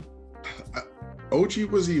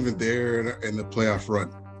 OG wasn't even there in the playoff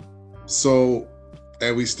run. So,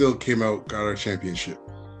 and we still came out, got our championship.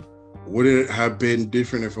 Would it have been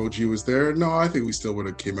different if OG was there? No, I think we still would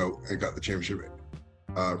have came out and got the championship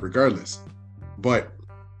regardless. But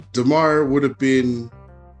DeMar would have been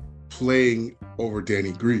playing over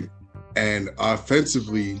Danny Green. And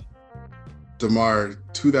offensively, DeMar,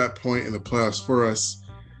 to that point in the playoffs for us,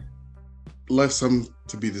 left some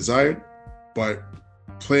to be desired. But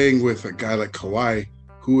playing with a guy like Kawhi,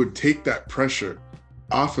 who would take that pressure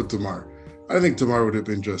off of DeMar, I think DeMar would have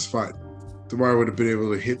been just fine. DeMar would have been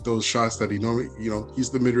able to hit those shots that he normally, he's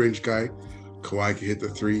the mid-range guy. Kawhi can hit the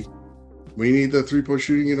 3. When you need the 3-point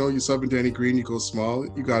shooting, you sub in Danny Green, you go small,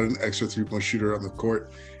 you got an extra 3-point shooter on the court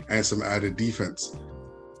and some added defense.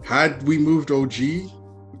 Had we moved OG,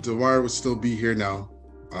 DeMar would still be here now.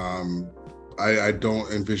 I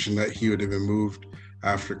don't envision that he would have been moved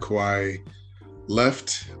after Kawhi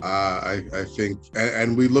left. I think,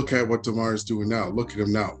 and we look at what DeMar is doing now. Look at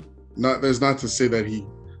him now. There's not to say that the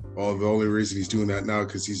only reason he's doing that now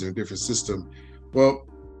because he's in a different system. Well,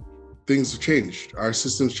 things have changed. Our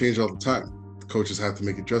systems change all the time. The coaches have to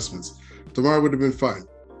make adjustments. DeMar would have been fine.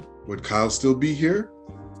 Would Kyle still be here?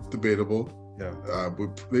 Debatable. Yeah.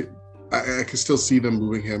 I can still see them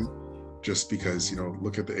moving him just because,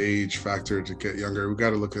 look at the age factor to get younger. We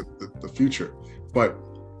got to look at the future. But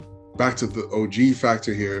back to the OG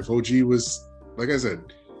factor here. If OG was, like I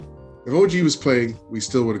said, if OG was playing, we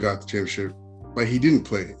still would have got the championship. But he didn't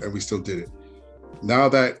play, and we still did it. Now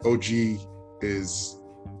that OG is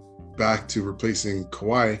back to replacing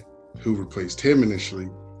Kawhi, who replaced him initially,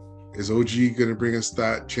 is OG going to bring us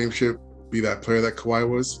that championship, be that player that Kawhi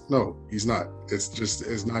was? No, he's not.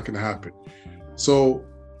 It's not going to happen. So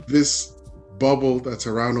this bubble that's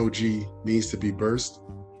around OG needs to be burst.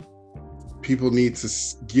 People need to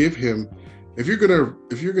give him, if you're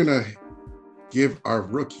gonna give our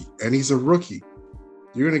rookie, and he's a rookie,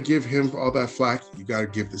 you're gonna give him all that flack, you gotta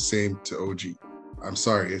give the same to OG. I'm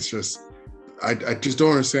sorry, it's just I just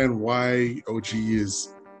don't understand why OG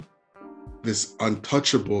is this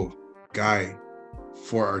untouchable guy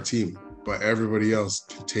for our team, but everybody else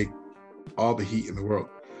can take all the heat in the world.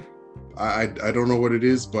 I don't know what it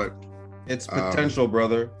is, but it's potential,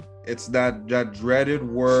 brother. It's that dreaded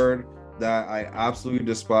word that I absolutely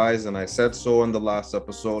despise, and I said so in the last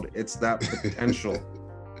episode. It's that potential.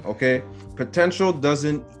 Okay, potential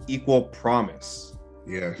doesn't equal promise.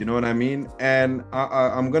 Yeah, you know what I mean. And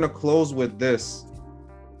I'm gonna close with this.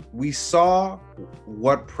 We saw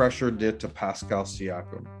what pressure did to Pascal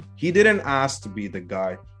Siakam. He didn't ask to be the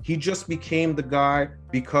guy. He just became the guy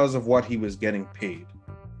because of what he was getting paid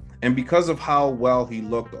and because of how well he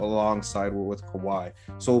looked alongside with Kawhi.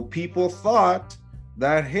 So people thought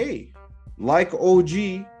that, hey, like OG,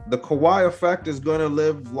 the Kawhi effect is going to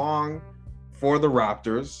live long for the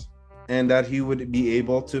Raptors and that he would be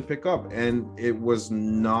able to pick up. And it was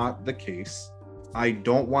not the case. I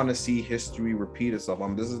don't want to see history repeat itself.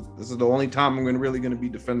 This is the only time I'm really going to be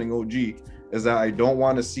defending OG, is that I don't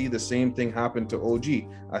want to see the same thing happen to OG.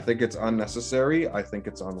 I think it's unnecessary. I think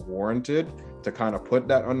it's unwarranted to kind of put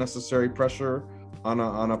that unnecessary pressure on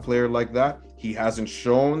a player like that. He hasn't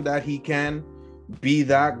shown that he can be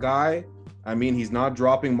that guy. I mean, he's not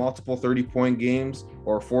dropping multiple 30-point games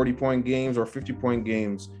or 40-point games or 50-point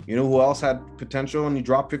games. You know who else had potential and he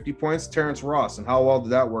dropped 50 points? Terrence Ross. And how well did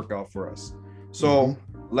that work out for us? So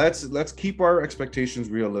let's keep our expectations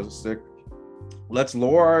realistic. Let's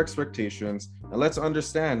lower our expectations, and let's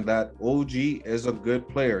understand that OG is a good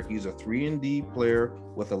player. He's a 3-and-D player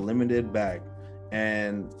with a limited bag.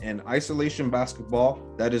 And in isolation basketball,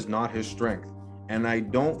 that is not his strength. And I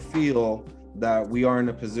don't feel that we are in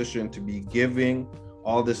a position to be giving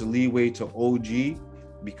all this leeway to OG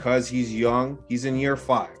because he's young. He's in year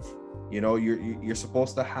 5. You know, you're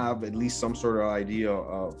supposed to have at least some sort of idea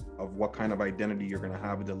of what kind of identity you're going to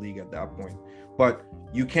have in the league at that point. But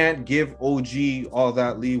you can't give OG all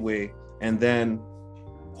that leeway and then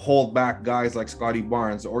hold back guys like Scotty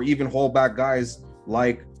Barnes, or even hold back guys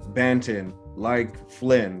like Banton, like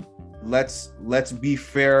Flynn. Let's be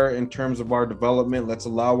fair in terms of our development. Let's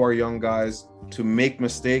allow our young guys to make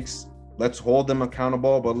mistakes. Let's hold them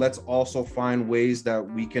accountable, but let's also find ways that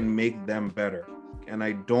we can make them better. And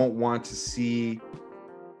I don't want to see,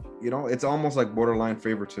 it's almost like borderline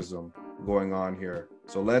favoritism going on here.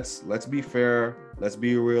 So let's be fair, let's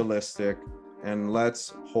be realistic, and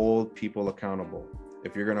let's hold people accountable.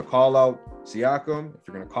 If you're going to call out Siakam, if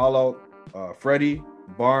you're going to call out Freddie,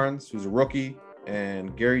 Barnes, who's a rookie,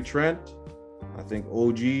 and Gary Trent, I think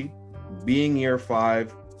OG being year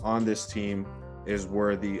 5 on this team is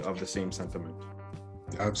worthy of the same sentiment.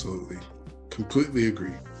 Absolutely. Completely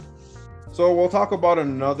agree. So we'll talk about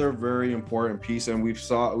another very important piece, and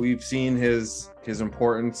we've seen his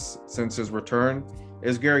importance since his return,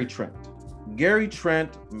 is Gary Trent. Gary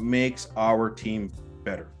Trent makes our team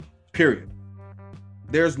better, period.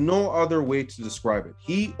 There's no other way to describe it.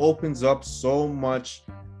 He opens up so much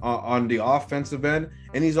on the offensive end,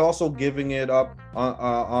 and he's also giving it up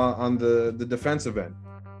on the defensive end.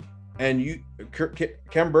 And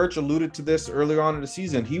Ken Birch alluded to this earlier on in the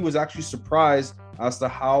season. He was actually surprised as to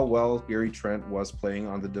how well Gary Trent was playing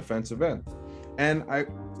on the defensive end. And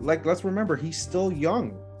let's remember, he's still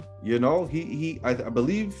young. I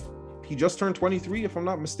believe he just turned 23, if I'm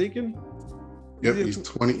not mistaken. Yep, he's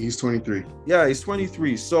 23. Yeah, he's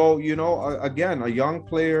 23. So, again, a young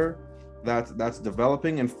player that's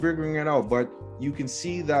developing and figuring it out. But you can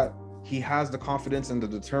see that he has the confidence and the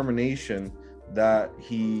determination that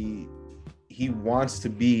he he wants to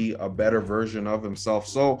be a better version of himself.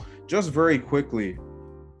 So just very quickly,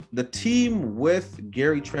 the team with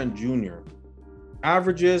Gary Trent Jr.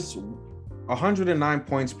 averages 109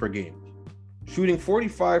 points per game, shooting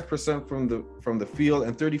 45% from the field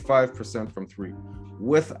and 35% from three.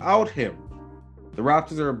 Without him, the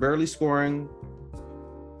Raptors are barely scoring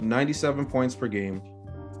 97 points per game,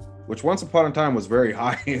 which once upon a time was very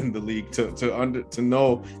high in the league. To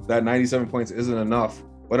know that 97 points isn't enough,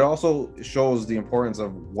 but it also shows the importance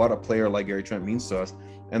of what a player like Gary Trent means to us.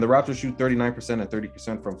 And the Raptors shoot 39% and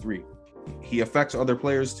 30% from three. He affects other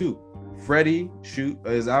players too. Freddie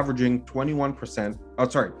is averaging 21 points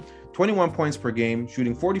per game,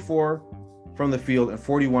 shooting 44 from the field and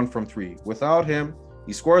 41 from three. Without him,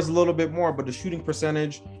 he scores a little bit more, but the shooting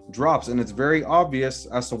percentage drops, and it's very obvious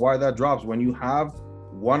as to why that drops. When you have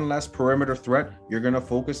one less perimeter threat, you're going to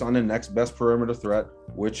focus on the next best perimeter threat,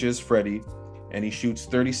 which is Freddie, and he shoots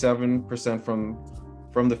 37%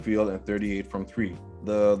 from the field and 38 from three.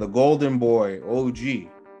 The golden boy, OG,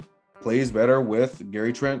 plays better with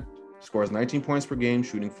Gary Trent, scores 19 points per game,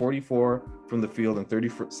 shooting 44 from the field and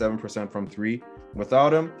 37% from three.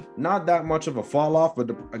 Without him, not that much of a fall off, but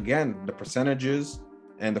again, the percentages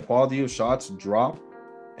and the quality of shots drop,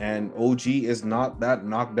 and OG is not that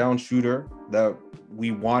knockdown shooter that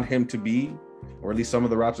we want him to be, or at least some of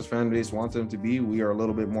the Raptors fan base wants him to be. We are a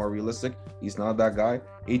little bit more realistic. He's not that guy.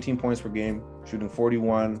 18 points per game, shooting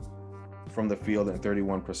 41 from the field and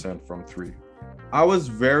 31% from three. I was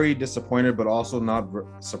very disappointed, but also not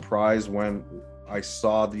surprised when I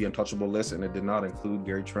saw the untouchable list and it did not include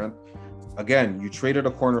Gary Trent. Again, you traded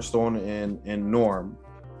a cornerstone in Norm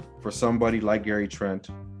for somebody like Gary Trent,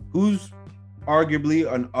 who's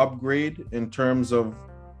arguably an upgrade in terms of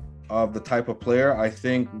the type of player. I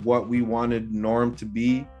think what we wanted Norm to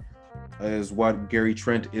be is what Gary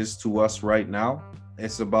Trent is to us right now.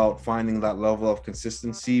 It's about finding that level of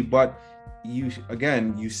consistency, but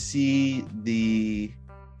you see the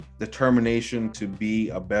determination to be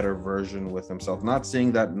a better version with himself. Not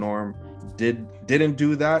saying that Norm didn't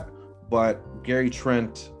do that, but Gary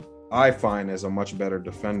Trent, I find, is a much better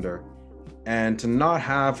defender. And to not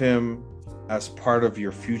have him as part of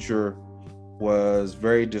your future was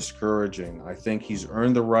very discouraging. I think he's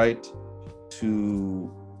earned the right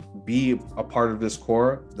to be a part of this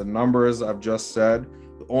core. The numbers I've just said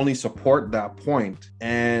only support that point.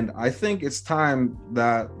 And I think it's time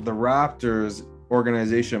that the Raptors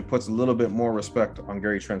organization puts a little bit more respect on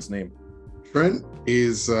Gary Trent's name. Trent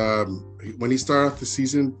is, when he started off the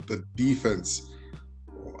season, the defense,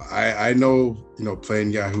 I know,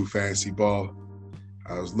 playing Yahoo Fantasy Ball,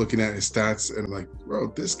 I was looking at his stats and I'm like,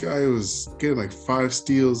 bro, this guy was getting like 5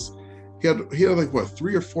 steals. He had like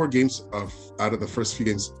 3 or 4 games out of the first few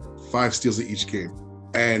games, 5 steals in each game.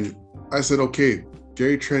 And I said, okay,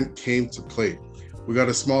 Gary Trent came to play. We got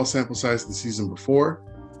a small sample size the season before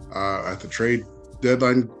at the trade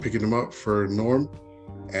deadline, picking him up for Norm.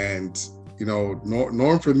 And,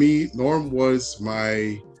 Norm for me, Norm was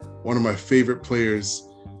one of my favorite players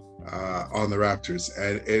on the Raptors.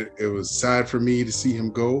 And it was sad for me to see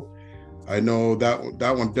him go. I know that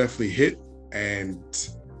one definitely hit.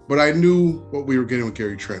 But I knew what we were getting with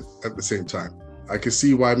Gary Trent at the same time. I could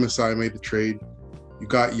see why Masai made the trade. You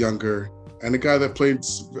got younger, and a guy that played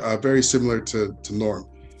very similar to Norm.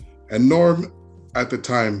 And Norm, at the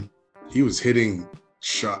time, he was hitting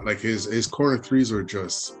shot, like his corner threes were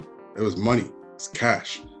just, it was money, it's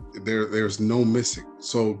cash. There's no missing.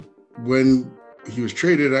 So when he was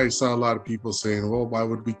traded, I saw a lot of people saying, well, why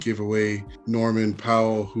would we give away Norman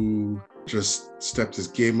Powell, who just stepped his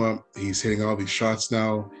game up? He's hitting all these shots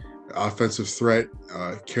now, offensive threat,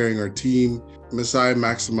 carrying our team. Masai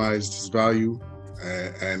maximized his value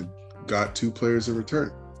and got 2 players in return.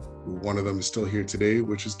 One of them is still here today,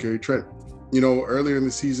 which is Gary Trent. Earlier in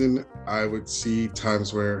the season, I would see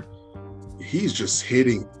times where he's just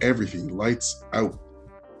hitting everything, lights out.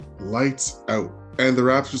 And the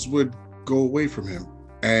Raptors would go away from him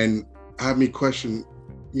and have me question,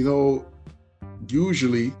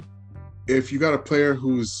 usually if you got a player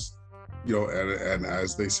who's, and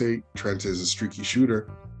as they say, Trent is a streaky shooter,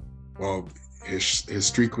 well, his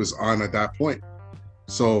streak was on at that point.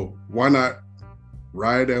 So why not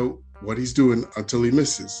ride out what he's doing until he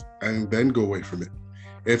misses and then go away from it?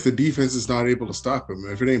 If the defense is not able to stop him,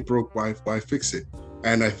 if it ain't broke, why fix it?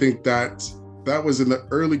 And I think that was in the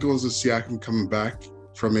early goals of Siakam coming back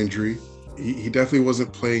from injury. He definitely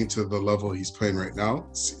wasn't playing to the level he's playing right now,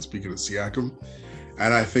 speaking of Siakam.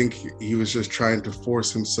 And I think he was just trying to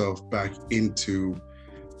force himself back into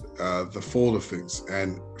the fold of things.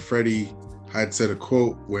 And Freddie had said a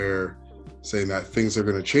quote where saying that things are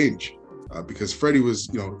going to change. because Freddie was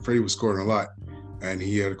scoring a lot, and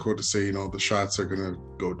he had a quote to say, the shots are going to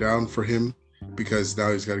go down for him because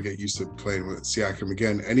now he's got to get used to playing with Siakam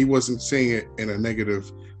again. And he wasn't saying it in a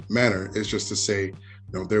negative manner. It's just to say,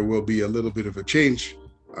 there will be a little bit of a change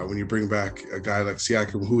when you bring back a guy like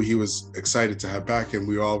Siakam, who he was excited to have back, and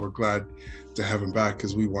we all were glad to have him back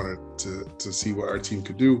because we wanted to see what our team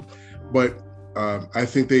could do. But I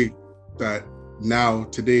think that now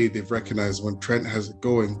today they've recognized when Trent has it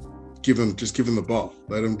going, give him the ball,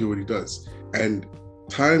 let him do what he does. And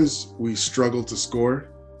times we struggle to score,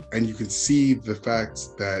 and you can see the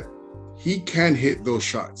fact that he can hit those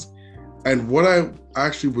shots. And what I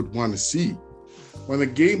actually would want to see when the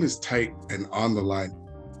game is tight and on the line,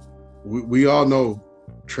 we all know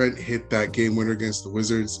Trent hit that game winner against the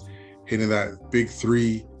Wizards, hitting that big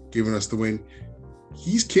three, giving us the win.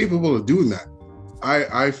 He's capable of doing that.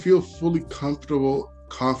 I feel fully comfortable,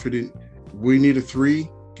 confident. We need a three,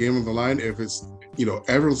 game on the line. If it's,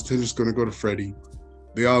 everyone's attention is going to go to Freddie.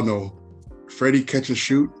 They all know Freddie catch and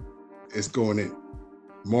shoot is going in.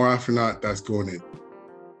 More often than not, that's going in.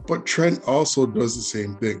 But Trent also does the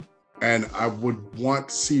same thing. And I would want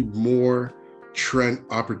to see more Trent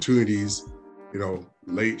opportunities,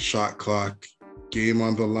 late shot clock, game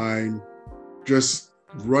on the line, just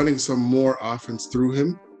running some more offense through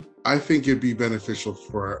him. I think it'd be beneficial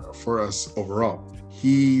for us overall.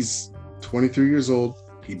 He's 23 years old.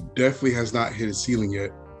 He definitely has not hit his ceiling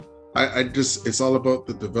yet. It's all about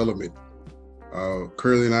the development.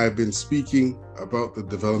 Curly and I have been speaking about the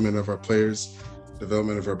development of our players,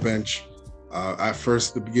 development of our bench. At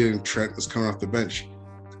first, at the beginning, Trent was coming off the bench.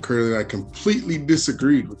 Curly and I completely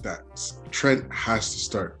disagreed with that. Trent has to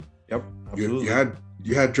start. Yep, absolutely.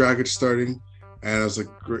 You had Dragic starting, and I was like,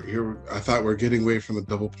 I thought we're getting away from the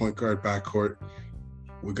double point guard backcourt.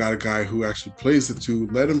 We got a guy who actually plays the two.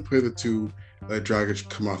 Let him play the two. Let Dragic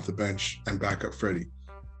come off the bench and back up Freddie.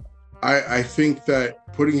 I think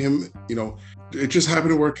that putting him, it just happened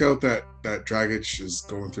to work out that Dragic is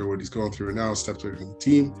going through what he's going through now, stepped away from the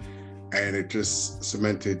team, and it just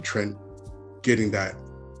cemented Trent getting that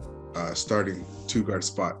starting two-guard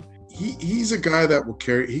spot. He's a guy that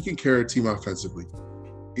he can carry a team offensively.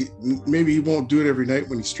 Maybe he won't do it every night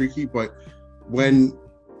when he's streaky, but when,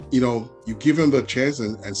 you give him the chance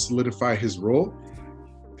and solidify his role,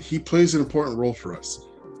 he plays an important role for us.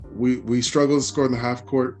 We struggle to score in the half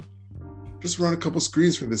court. Just run a couple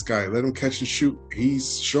screens for this guy. Let him catch and shoot.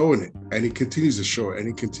 He's showing it, and he continues to show it, and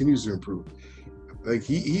he continues to improve. Like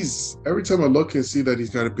he's every time I look and see that he's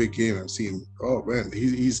got a big game, I'm seeing, oh man,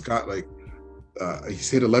 he's got he's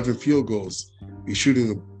hit 11 field goals. He's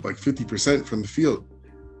shooting like 50% from the field.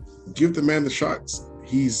 Give the man the shots.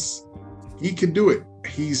 He can do it.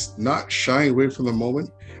 He's not shying away from the moment,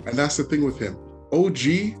 and that's the thing with him.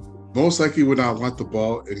 OG most likely would not want the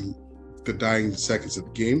ball in the dying seconds of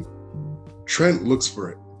the game. Trent looks for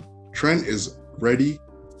it. Trent is ready.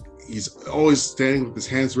 He's always standing with his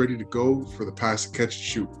hands ready to go for the pass, catch, and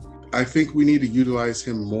shoot. I think we need to utilize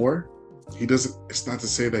him more. It's not to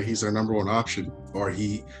say that he's our number one option or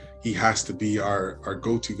he has to be our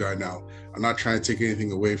go-to guy now. I'm not trying to take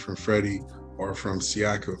anything away from Freddie or from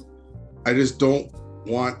Siakam. I just don't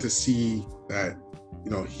want to see that,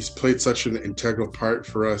 he's played such an integral part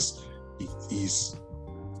for us. He's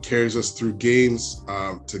carries us through games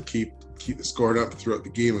to keep the score up throughout the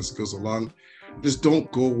game as it goes along. Just don't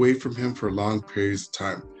go away from him for long periods of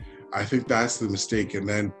time. I think that's the mistake. And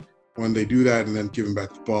then when they do that and then give him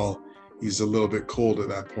back the ball, he's a little bit cold at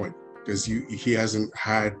that point because he hasn't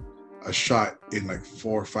had a shot in like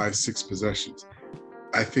 4, 5, 6 possessions.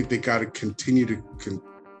 I think they got to continue to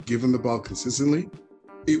give him the ball consistently.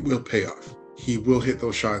 It will pay off. He will hit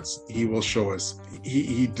those shots. He will show us.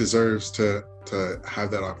 He deserves to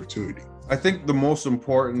have that opportunity. I think the most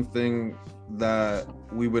important thing that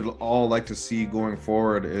we would all like to see going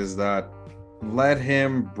forward is that let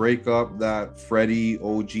him break up that Freddie,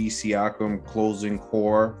 OG, Siakam closing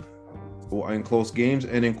core in close games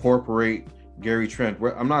and incorporate Gary Trent.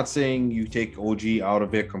 I'm not saying you take OG out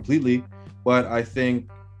of it completely, but I think,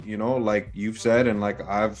 like you've said and like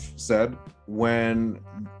I've said, when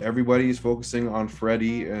everybody's focusing on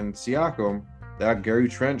Freddie and Siakam, that Gary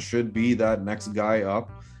Trent should be that next guy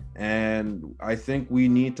up. And I think we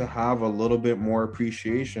need to have a little bit more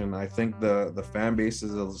appreciation. I think the fan base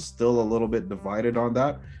is still a little bit divided on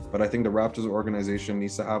that, but I think the Raptors organization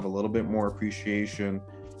needs to have a little bit more appreciation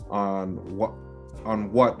on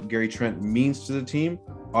what Gary Trent means to the team,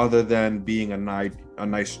 other than being a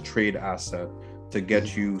nice trade asset to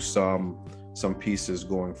get you some pieces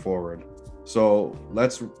going forward. So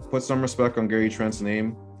let's put some respect on Gary Trent's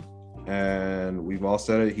name. And we've all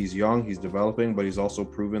said it, he's young, he's developing, but he's also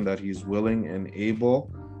proven that he's willing and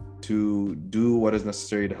able to do what is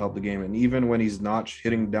necessary to help the game. And even when he's not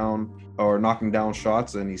hitting down or knocking down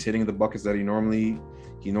shots and he's hitting the buckets that he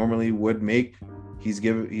normally would make, he's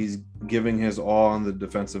giving his all on the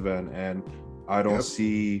defensive end, and I don't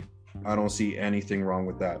see anything wrong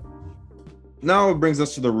with that. Now it brings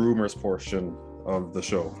us to the rumors portion of the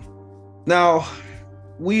show. Now,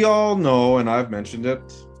 we all know, and I've mentioned it,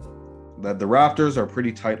 that the Raptors are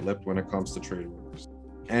pretty tight-lipped when it comes to trade rumors.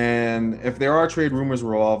 And if there are trade rumors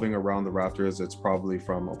revolving around the Raptors, it's probably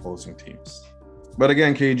from opposing teams. But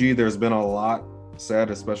again, KG, there's been a lot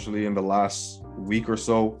said, especially in the last week or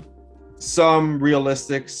so. Some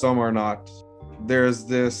realistic, some are not. There's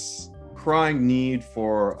this crying need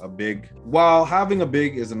for a big. While having a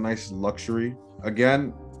big is a nice luxury,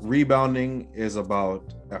 again, rebounding is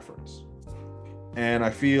about efforts. And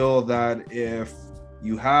I feel that if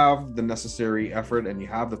you have the necessary effort and you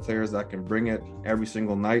have the players that can bring it every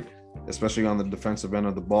single night, especially on the defensive end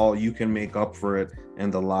of the ball, you can make up for it in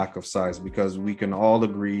the lack of size, because we can all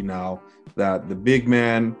agree now that the big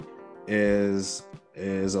man is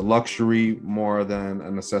a luxury more than a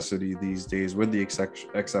necessity these days, with the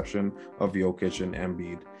exception of Jokic and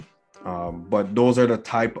Embiid. But those are the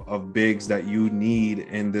type of bigs that you need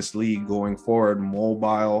in this league going forward,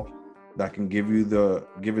 mobile, that can give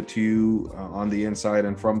it to you on the inside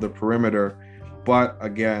and from the perimeter. But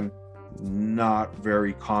again, not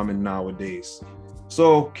very common nowadays.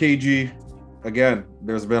 So KG, again,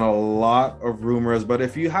 there's been a lot of rumors, but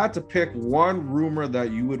if you had to pick one rumor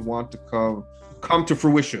that you would want to come to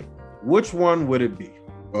fruition, which one would it be?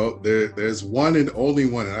 Well, there's one and only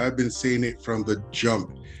one, and I've been saying it from the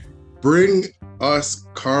jump. Bring us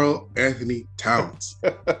Karl Anthony Towns.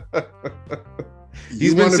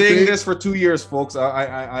 He's been saying this for 2 years, folks.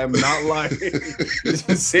 I'm not lying. He's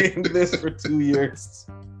been saying this for 2 years.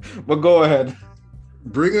 But go ahead.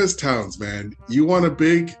 Bring us Towns, man. You want a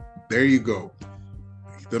big? There you go.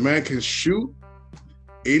 The man can shoot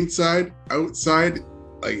inside, outside.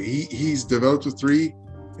 Like he's developed a three,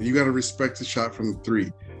 and you got to respect the shot from the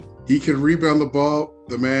three. He can rebound the ball.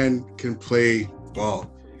 The man can play ball.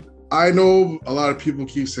 I know a lot of people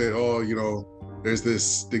keep saying, "Oh, you know, there's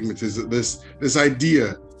this stigmatism, this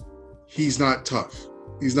idea. He's not tough.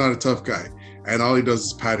 He's not a tough guy, and all he does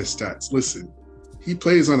is pad his stats." Listen, he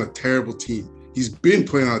plays on a terrible team. He's been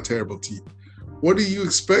playing on a terrible team. What do you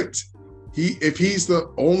expect? If he's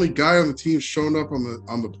the only guy on the team showing up on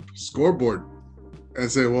the scoreboard and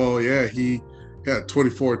say, well, yeah, he had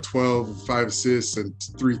 24, 12, 5 assists and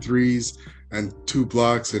 3 threes and 2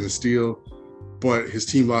 blocks and a steal, but his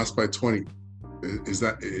team lost by 20. Is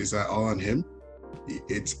that all on him?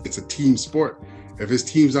 It's a team sport. If his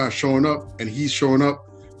team's not showing up and he's showing up,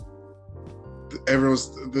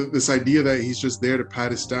 everyone's this idea that he's just there to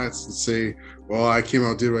pad his stats and say, well, I came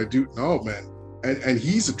out, did what I do. No, man. And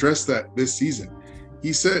he's addressed that this season.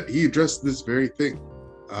 He said he addressed this very thing.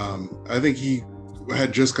 I think he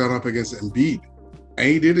had just gone up against Embiid and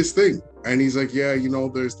he did his thing. And he's like, yeah, you know,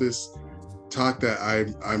 there's this talk that I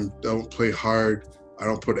don't play hard. I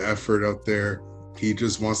don't put effort out there. He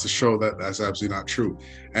just wants to show that that's absolutely not true.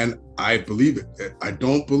 And I believe it. I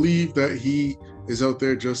don't believe that he is out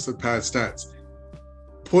there just to pad stats.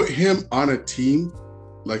 Put him on a team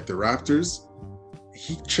like the Raptors.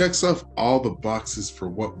 He checks off all the boxes for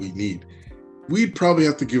what we need. We'd probably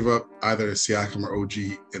have to give up either a Siakam or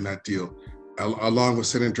OG in that deal, along with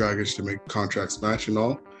sending Dragic to make contracts match and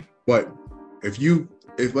all. But if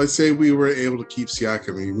let's say we were able to keep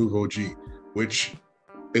Siakam and you move OG, which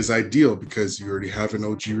is ideal because you already have an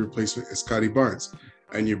OG replacement in Scotty Barnes,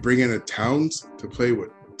 and you bring in a Towns to play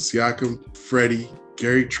with Siakam, Freddie,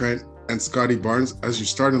 Gary Trent, and Scotty Barnes as your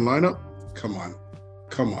starting lineup. Come on.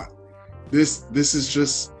 This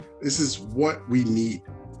is what we need.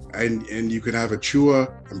 And you could have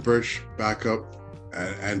Achua and Birch back up,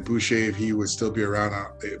 and Boucher, if he would still be around,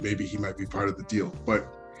 maybe he might be part of the deal. But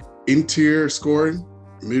interior scoring,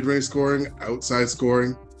 mid-range scoring, outside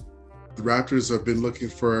scoring, the Raptors have been looking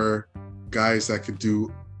for guys that could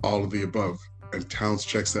do all of the above, and Towns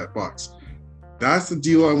checks that box. That's the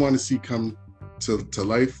deal I want to see come to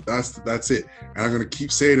life. That's it. And I'm going to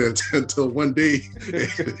keep saying it until one day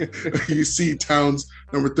you see Towns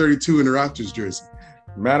number 32 in the Raptors jersey.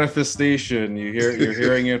 Manifestation. You're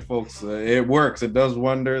hearing it, folks. It works. It does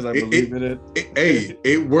wonders. I believe in it.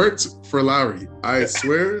 It worked for Lowry. I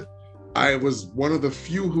swear I was one of the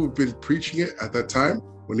few who've been preaching it at that time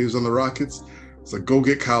when he was on the Rockets. It's like, go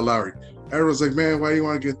get Kyle Lowry. Everyone's like, man, why do you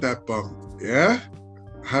want to get that bum? Yeah?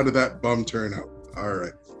 How did that bum turn out? All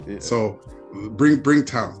right. Yeah. So bring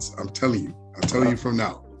Towns. I'm telling you from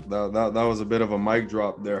now. that was a bit of a mic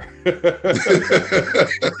drop there.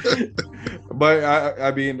 But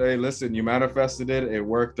I mean, hey, listen, you manifested it. It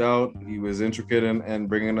worked out. He was intricate in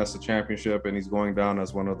bringing us a championship, and he's going down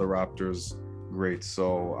as one of the Raptors' greats.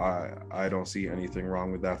 So I don't see anything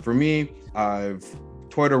wrong with that. For me, I've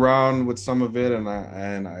toyed around with some of it, and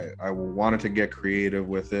I wanted to get creative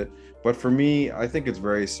with it. But for me, I think it's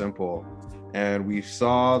very simple. And we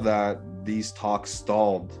saw that these talks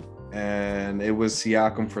stalled, and it was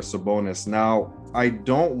Siakam for Sabonis. Now, I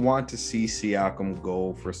don't want to see Siakam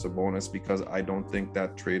go for Sabonis because I don't think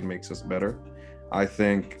that trade makes us better. I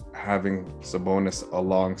think having Sabonis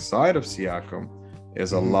alongside of Siakam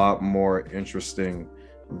is a lot more interesting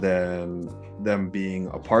than them being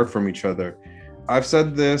apart from each other. I've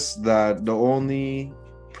said this, that the only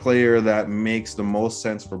player that makes the most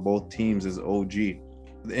sense for both teams is OG.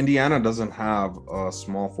 Indiana doesn't have a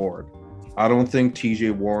small forward. I don't think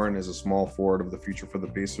TJ Warren is a small forward of the future for the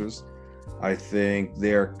Pacers. I think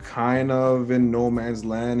they're kind of in no man's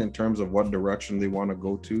land in terms of what direction they want to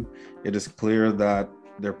go to. It is clear that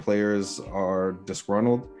their players are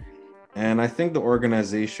disgruntled. And I think the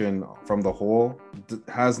organization from the whole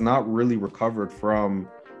has not really recovered from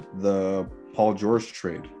the Paul George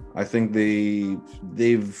trade. I think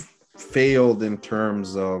they've failed in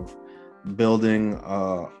terms of building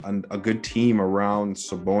a good team around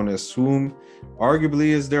Sabonis, whom arguably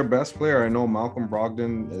is their best player. I know Malcolm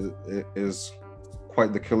Brogdon is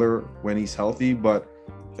quite the killer when he's healthy, but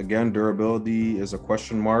again, durability is a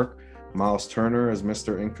question mark. Miles Turner is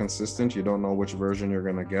Mr. Inconsistent. You don't know which version you're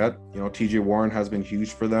going to get. You know, TJ Warren has been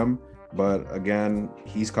huge for them, but again,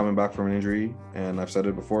 he's coming back from an injury. And I've said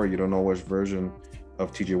it before, you don't know which version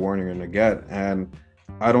of TJ Warren you're going to get. And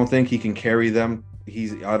I don't think he can carry them.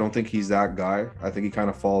 I don't think he's that guy. I think he kind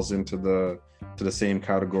of falls into the same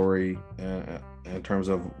category in terms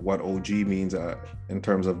of what OG means in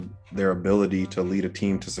terms of their ability to lead a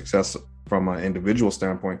team to success from an individual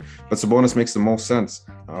standpoint. But Sabonis makes the most sense.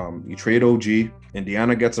 You trade OG,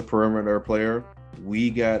 Indiana gets a perimeter player.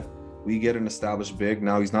 We get an established big.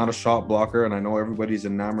 Now, he's not a shot blocker, and I know everybody's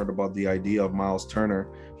enamored about the idea of Miles Turner.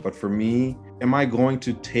 But for me, am I going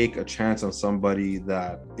to take a chance on somebody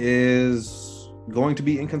that is going to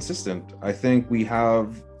be inconsistent? I think we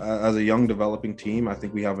have, as a young developing team, I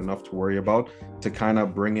think we have enough to worry about. To kind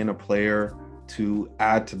of bring in a player to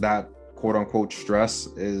add to that quote unquote stress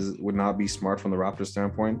would not be smart from the Raptors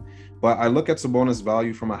standpoint. But I look at Sabonis'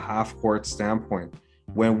 value from a half court standpoint.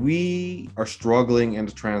 When we are struggling in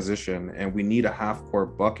the transition and we need a half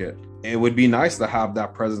court bucket, it would be nice to have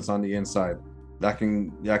that presence on the inside that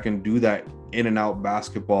can do that in and out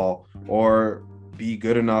basketball, or be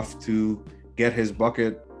good enough to get his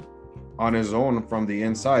bucket on his own from the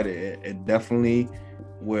inside. It definitely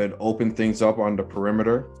would open things up on the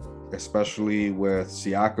perimeter, especially with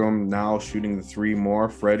Siakam now shooting the three more,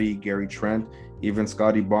 Freddie, Gary Trent, even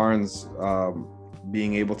Scotty Barnes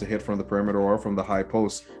being able to hit from the perimeter or from the high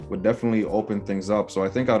post would definitely open things up. So I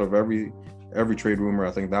think out of every trade rumor,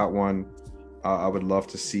 I think that one, I would love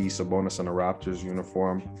to see Sabonis in a Raptors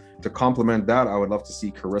uniform. To complement that, I would love to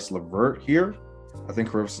see Caris LeVert here. I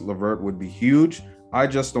think Caris LeVert would be huge. I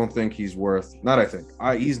just don't think he's worth,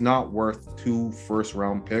 he's not worth 2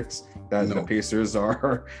 first-round picks that the Pacers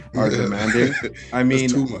are demanding. I mean,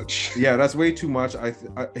 that's too much. Yeah, that's way too much.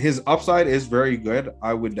 His upside is very good.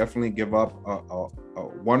 I would definitely give up a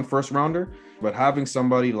 1 first-rounder, but having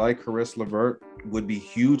somebody like Caris LeVert would be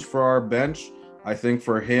huge for our bench. I think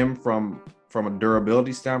for him, from a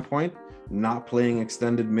durability standpoint, not playing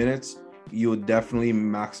extended minutes, you would definitely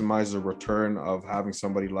maximize the return of having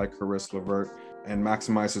somebody like Caris LeVert and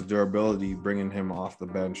maximize his durability, bringing him off the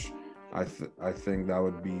bench. I think that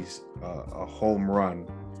would be a home run.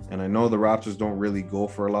 And I know the Raptors don't really go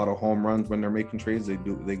for a lot of home runs when they're making trades.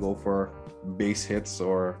 They go for base hits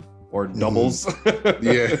or doubles.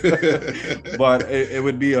 Yeah. But it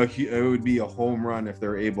would be a home run if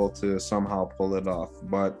they're able to somehow pull it off.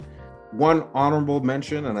 But one honorable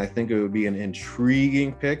mention, and I think it would be an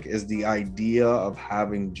intriguing pick, is the idea of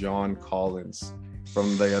having John Collins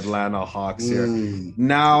from the Atlanta Hawks here.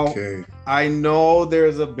 Now, okay. I know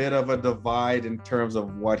there's a bit of a divide in terms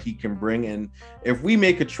of what he can bring, and if we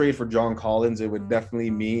make a trade for John Collins, it would definitely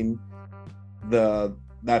mean that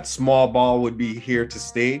small ball would be here to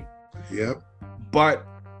stay. Yep. But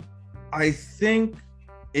I think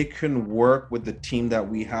it can work with the team that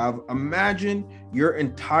we have. Imagine your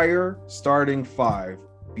entire starting 5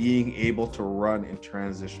 being able to run in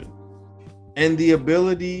transition, and the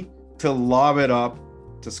ability to lob it up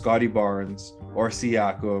to Scotty Barnes or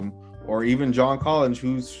Siakam or even John Collins,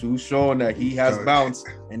 who's shown that he has bounce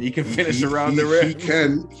and he can finish around the rim.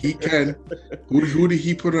 He can. Who did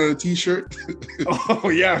he put on a T-shirt? Oh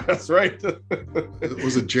yeah, that's right.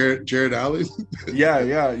 Was it Jared Allen?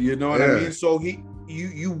 Yeah. You know what I mean? So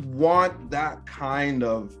you want that kind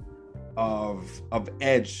of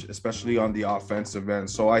edge, especially on the offensive end.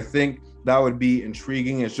 So I think that would be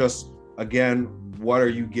intriguing. It's just, again, what are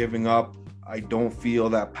you giving up? I don't feel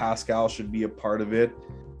that Pascal should be a part of it.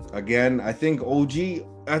 Again, I think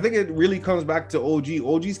it really comes back to OG.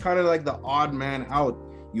 OG's kind of like the odd man out.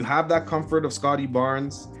 You have that comfort of Scotty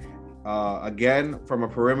Barnes. Again, from a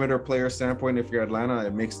perimeter player standpoint, if you're Atlanta,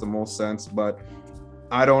 it makes the most sense, but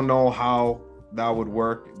I don't know how that would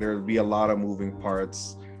work. There'd be a lot of moving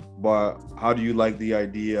parts. But how do you like the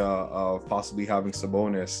idea of possibly having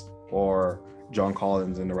Sabonis or John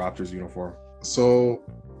Collins in the Raptors uniform? So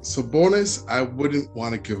Sabonis, I wouldn't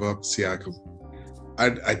want to give up Siakam.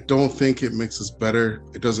 I don't think it makes us better.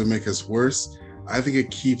 It doesn't make us worse. I think it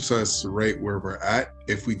keeps us right where we're at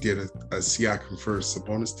if we did a Siakam first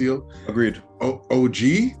Sabonis deal. Agreed. OG?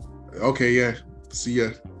 Okay, yeah. See ya.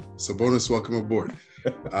 Sabonis, welcome aboard.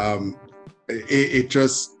 It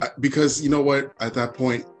just, because you know what? At that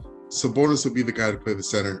point, Sabonis would be the guy to play the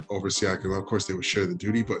center over Siakam. Of course, they would share the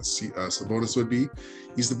duty, but Sabonis would be.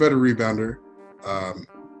 He's the better rebounder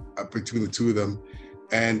between the two of them.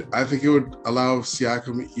 And I think it would allow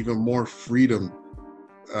Siakam even more freedom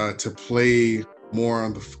to play more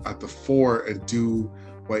at the four and do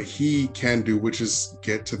what he can do, which is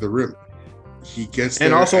get to the rim. He gets there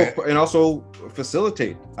and also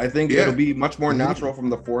facilitate. I think it'll be much more natural from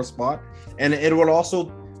the four spot, and it will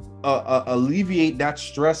also alleviate that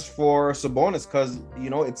stress for Sabonis, because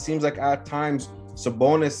it seems like at times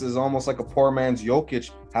Sabonis is almost like a poor man's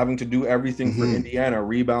Jokic, having to do everything for Indiana: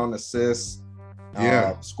 rebound, assist,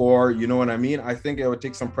 score. You know what I mean? I think it would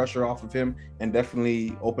take some pressure off of him and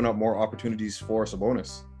definitely open up more opportunities for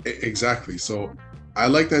Sabonis. Exactly. So I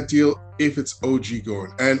like that deal if it's OG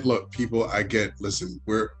going. And look, people, listen,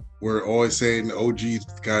 we're always saying OG is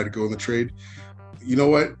the guy to go in the trade. You know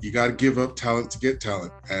what? You got to give up talent to get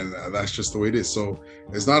talent, and that's just the way it is. So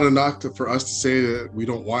it's not a knock for us to say that we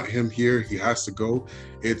don't want him here. He has to go.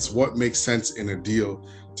 It's what makes sense in a deal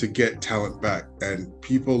to get talent back. And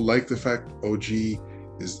people like the fact OG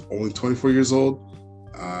is only 24 years old.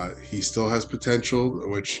 He still has potential,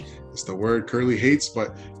 which is the word Curly hates,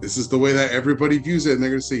 but this is the way that everybody views it. And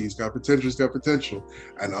they're going to say he's got potential.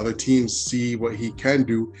 And other teams see what he can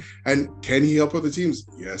do. And can he help other teams?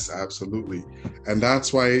 Yes, absolutely. And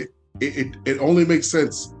that's why it only makes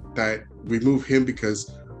sense that we move him,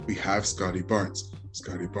 because we have Scotty Barnes.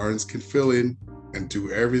 Scotty Barnes can fill in and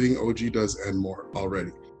do everything OG does and more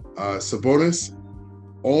already. Sabonis,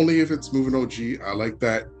 only if it's moving OG. I like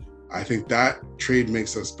that. I think that trade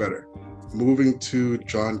makes us better. Moving to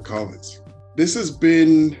John Collins. This has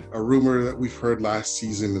been a rumor that we've heard last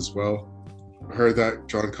season as well. I heard that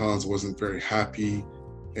John Collins wasn't very happy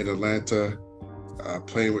in Atlanta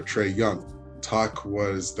playing with Trae Young. Talk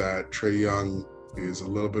was that Trae Young is a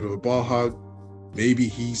little bit of a ball hog. Maybe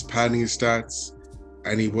he's padding his stats,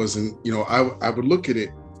 and he wasn't, I would look at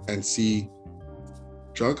it and see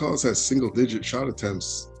John Collins has single-digit shot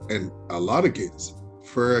attempts in a lot of games.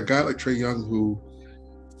 For a guy like Trae Young, who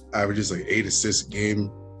averages like 8 assists a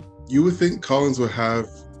game, you would think Collins would have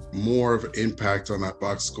more of an impact on that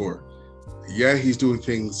box score. Yeah, he's doing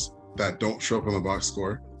things that don't show up on the box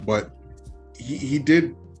score, but he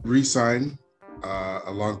did re-sign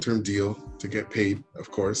a long-term deal to get paid,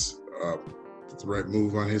 of course. It's the right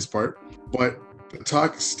move on his part. But the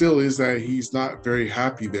talk still is that he's not very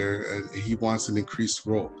happy there, and he wants an increased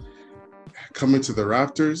role. Coming to the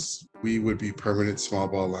Raptors, we would be permanent small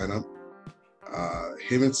ball lineup.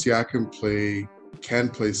 Him and Siakam can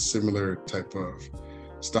play similar type of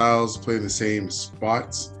styles, play in the same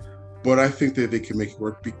spots, but I think that they can make it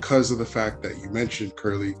work because of the fact that you mentioned,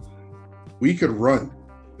 Curly, we could run.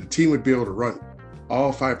 The team would be able to run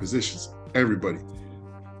all 5 positions, everybody.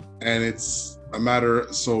 And it's a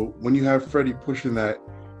matter, so when you have Freddie pushing that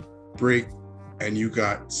break and you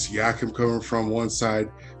got Siakam coming from one side,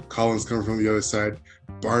 Collins coming from the other side,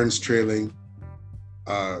 Barnes trailing,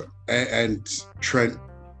 and Trent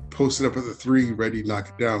posted up at the 3, ready to knock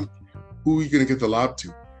it down, who are you going to get the lob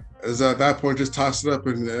to? As at that point, just toss it up,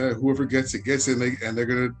 and whoever gets it, and they're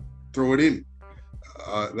going to throw it in.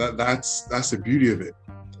 That's the beauty of it.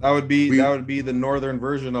 That would be the northern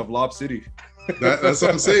version of Lob City. That's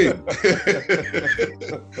what I'm saying.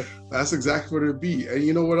 That's exactly what it'd be. And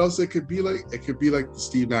you know what else it could be like? It could be like the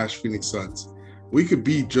Steve Nash Phoenix Suns. We could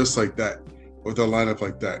be just like that with a lineup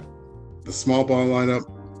like that. The small ball lineup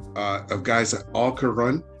of guys that all could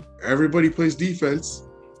run. Everybody plays defense,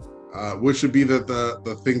 which would be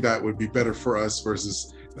the thing that would be better for us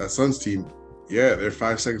versus that Suns team. Yeah, they're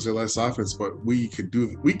 5 seconds or less offense, but we could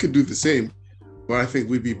do the same, but I think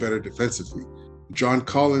we'd be better defensively. John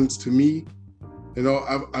Collins, to me,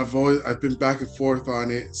 I've been back and forth on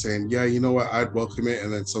it, saying, yeah, you know what, I'd welcome it,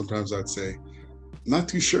 and then sometimes I'd say, I'm not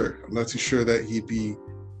too sure that he'd be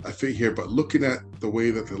a fit here. But looking at the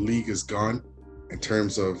way that the league has gone in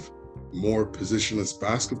terms of more positionless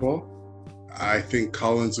basketball, I think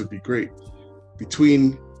Collins would be great.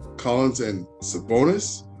 Between Collins and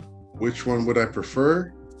Sabonis, which one would I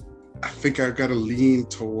prefer? I think I've got to lean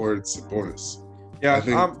towards Sabonis. Yeah,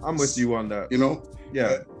 I'm with you on that.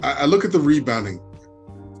 Yeah. I look at the rebounding.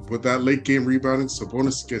 With that late game rebounding,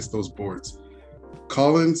 Sabonis gets those boards.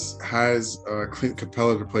 Collins has Clint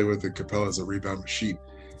Capella to play with, and Capella's a rebound machine.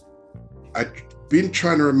 I've been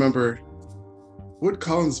trying to remember, would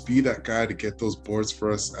Collins be that guy to get those boards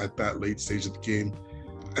for us at that late stage of the game?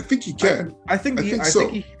 I think he can. I think he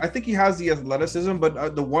has the athleticism,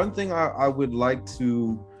 but the one thing I would like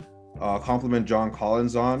to compliment John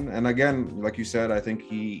Collins on, and again, like you said, I think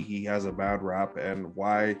he has a bad rap, and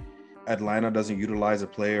why Atlanta doesn't utilize a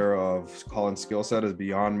player of Collins' skill set is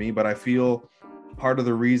beyond me. But I feel part of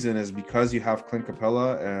the reason is because you have Clint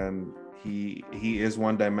Capella, and he is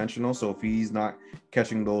one-dimensional. So if he's not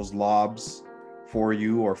catching those lobs for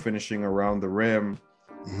you or finishing around the rim,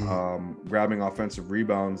 grabbing offensive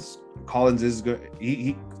rebounds, Collins is good.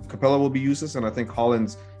 Capella will be useless, and I think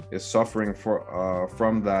Collins is suffering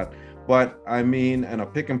from that. But I mean, in a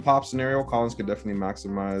pick and pop scenario, Collins could definitely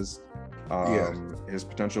maximize his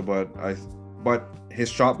potential. But his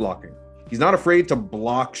shot blocking, he's not afraid to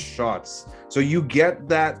block shots. So you get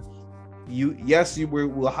that. You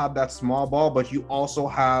will have that small ball, but you also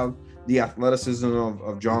have the athleticism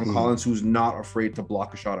of John Collins, who's not afraid to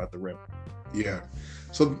block a shot at the rim. Yeah.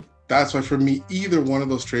 So that's why for me, either one of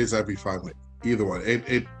those trades I'd be fine with. Either one.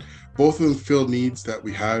 Both of them fill needs that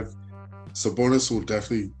we have. Sabonis will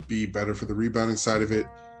definitely be better for the rebounding side of it.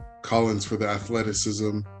 Collins for the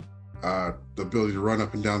athleticism, the ability to run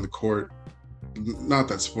up and down the court. Not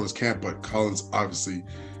that Sabonis can't, but Collins obviously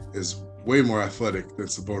is way more athletic than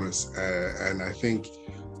Sabonis. And I think,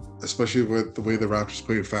 especially with the way the Raptors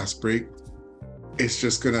play a fast break, it's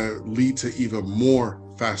just going to lead to even more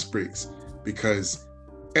fast breaks because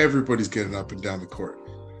everybody's getting up and down the court.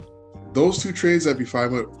 Those two trades I'd be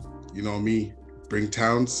fine with. You know me, bring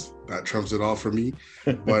Towns, that trumps it all for me.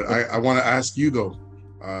 But I want to ask you though,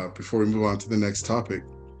 before we move on to the next topic,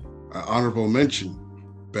 honorable mention,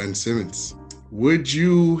 Ben Simmons. Would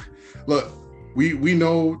you, look, we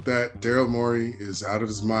know that Daryl Morey is out of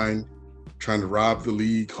his mind, trying to rob the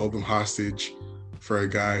league, hold them hostage for a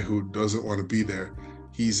guy who doesn't want to be there.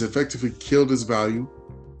 He's effectively killed his value,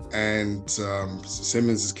 and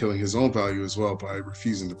Simmons is killing his own value as well by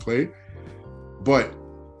refusing to play. But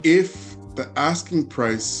if the asking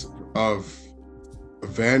price of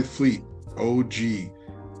Van Fleet, OG,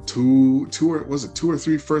 two or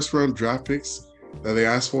three first round draft picks that they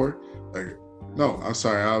asked for, like, no, I'm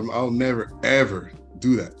sorry, I'll never ever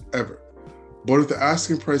do that ever. But if the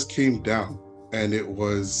asking price came down and it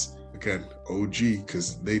was, again, OG,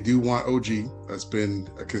 because they do want OG, that's been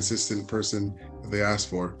a consistent person that they asked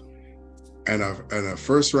for, and a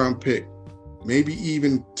first round pick, maybe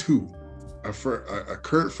even two, a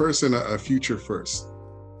current first and a future first,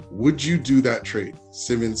 would you do that trade?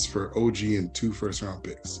 Simmons for OG and 2 first round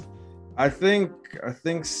picks. I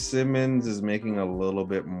think Simmons is making a little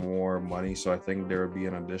bit more money, so I think there would be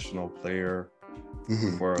an additional player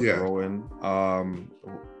for a throw-in.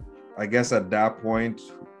 I guess at that point,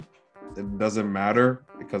 it doesn't matter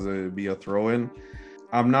because it would be a throw-in.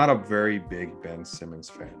 I'm not a very big Ben Simmons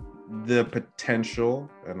fan. The potential,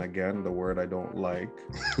 and again, the word I don't like,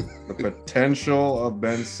 the potential of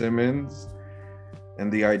Ben Simmons and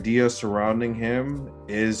the idea surrounding him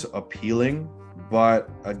is appealing. But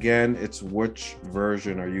again, it's which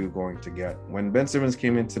version are you going to get? When Ben Simmons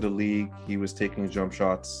came into the league, he was taking jump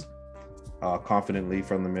shots confidently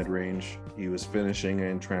from the mid-range. He was finishing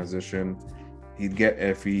in transition.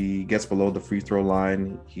 If he gets below the free throw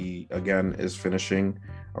line, he again is finishing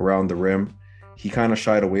around the rim. He kind of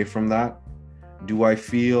shied away from that. Do I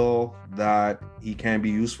feel that he can be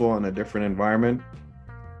useful in a different environment?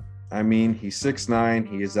 I mean, he's 6'9",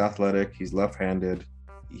 he is athletic, he's left-handed,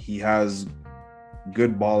 he has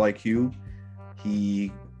good ball IQ.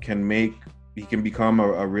 He can become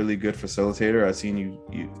a really good facilitator. I've seen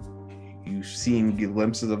you've seen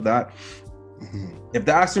glimpses of that. If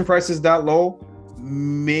the asking price is that low,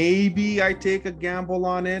 maybe I take a gamble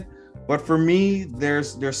on it. But for me,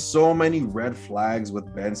 there's so many red flags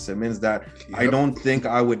with Ben Simmons that I don't think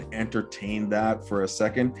I would entertain that for a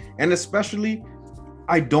second. And especially,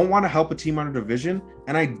 I don't want to help a team under division,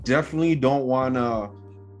 and I definitely don't want to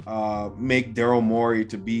make Daryl Morey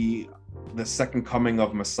to be the second coming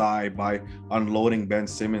of Masai by unloading Ben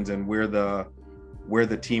Simmons, and we're the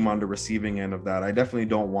team on the receiving end of that. I definitely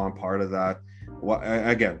don't want part of that.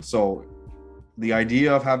 Again, so the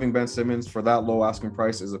idea of having Ben Simmons for that low asking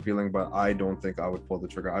price is appealing, but I don't think I would pull the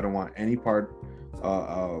trigger. I don't want any part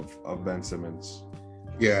of Ben Simmons.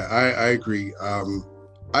 Yeah, I agree.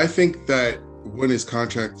 I think that when his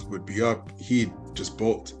contract would be up, he'd just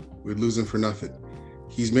bolt. We'd lose him for nothing.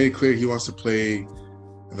 He's made it clear he wants to play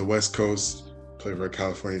in the West Coast, play for a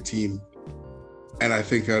California team. And I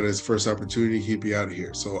think at his first opportunity, he'd be out of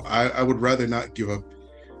here. So I would rather not give up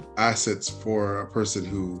assets for a person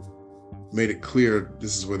who made it clear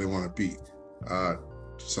this is where they want to be.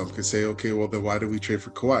 Some could say, okay, well, then why did we trade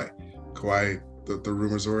for Kawhi? Kawhi, the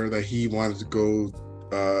rumors were that he wanted to go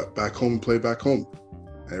back home and play back home.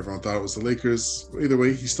 Everyone thought it was the Lakers. Either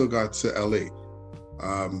way, he still got to LA.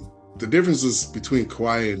 The difference is between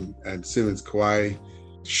Kawhi and Simmons. Kawhi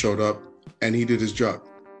showed up and he did his job.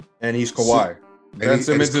 And he's Kawhi. Ben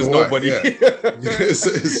Simmons is nobody. Yeah.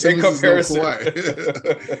 In comparison.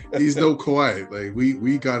 He's no Kawhi. Like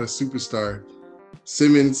we got a superstar.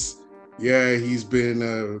 Simmons, yeah, he's been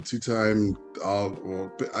a two-time all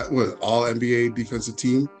NBA defensive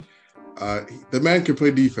team. The man can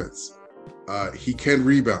play defense. He can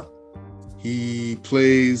rebound. He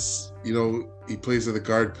plays, he plays at the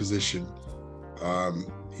guard position.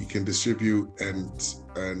 He can distribute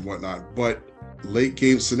and whatnot. But late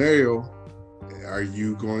game scenario, are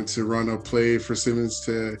you going to run a play for Simmons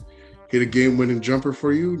to hit a game-winning jumper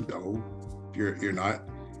for you? No, you're not.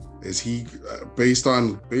 Is he based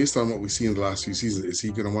on what we see in the last few seasons? Is he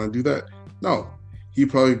going to want to do that? No, he'd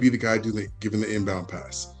probably be the guy giving the inbound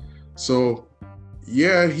pass. So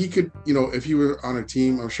yeah, he could. If he were on a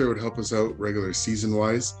team, I'm sure it would help us out regular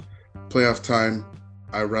season-wise. Playoff time,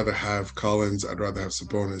 I'd rather have Collins. I'd rather have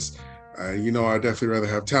Sabonis. I'd definitely rather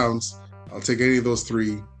have Towns. I'll take any of those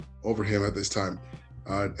three over him at this time.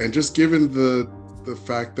 And just given the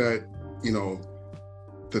fact that,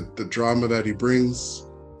 the drama that he brings,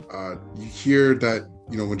 you hear that,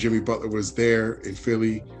 when Jimmy Butler was there in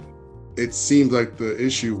Philly, it seemed like the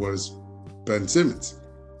issue was Ben Simmons.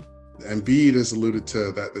 Embiid has alluded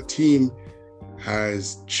to that the team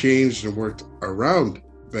has changed and worked around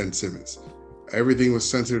Ben Simmons. Everything was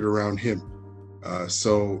centered around him.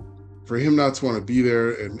 So for him not to want to be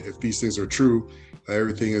there, and if these things are true,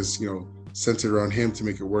 everything is, centered around him to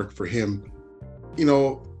make it work for him.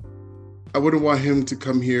 I wouldn't want him to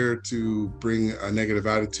come here to bring a negative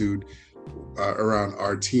attitude around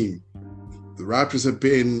our team. The Raptors have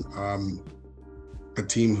been a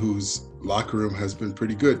team whose locker room has been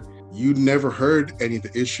pretty good. You never heard any of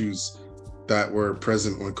the issues that were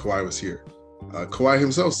present when Kawhi was here. Kawhi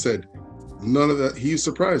himself said none of that. He's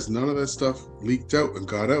surprised none of that stuff leaked out and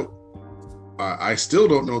got out. I still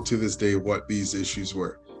don't know to this day what these issues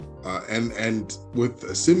were. And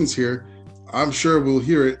with Simmons here, I'm sure we'll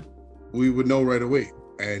hear it. We would know right away.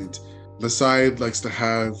 And Masai likes to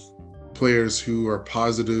have players who are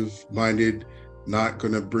positive-minded, not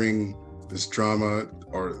going to bring this drama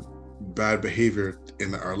or bad behavior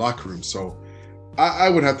in our locker room. So I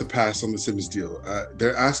would have to pass on the Simmons deal.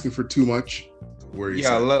 They're asking for too much.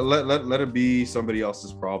 Let it be somebody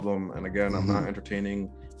else's problem. And again, I'm not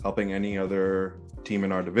entertaining helping any other team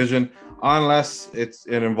in our division unless it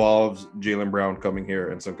involves Jaylen Brown coming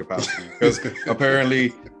here in some capacity, because apparently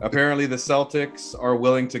the Celtics are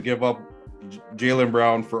willing to give up Jaylen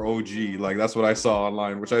Brown for OG. Like, that's what I saw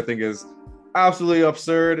online, which I think is absolutely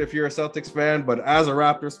absurd if you're a Celtics fan. But as a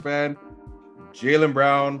Raptors fan, Jaylen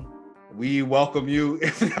Brown, we welcome you.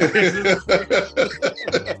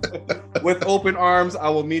 With open arms. I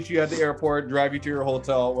will meet you at the airport, drive you to your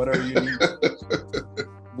hotel, whatever you need.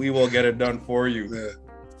 We will get it done for you. Yeah.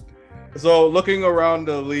 So looking around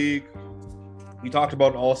the league, we talked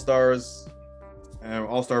about All-Stars and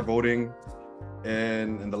All-Star voting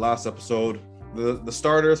in the last episode. The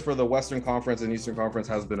starters for the Western Conference and Eastern Conference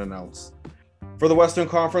has been announced. For the Western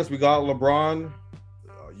Conference, we got LeBron,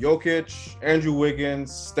 Jokic, Andrew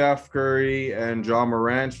Wiggins, Steph Curry, and John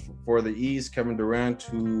Morant. For the East, Kevin Durant,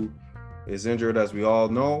 who is injured, as we all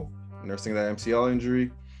know, nursing that MCL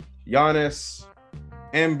injury. Giannis,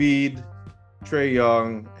 Embiid, Trae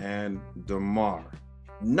Young, and DeMar.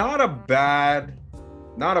 Not a bad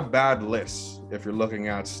list if you're looking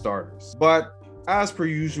at starters. But as per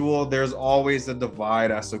usual, there's always a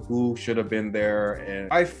divide as to who should have been there.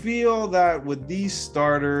 And I feel that with these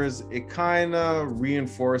starters, it kind of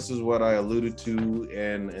reinforces what I alluded to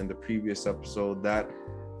in the previous episode, that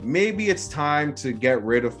maybe it's time to get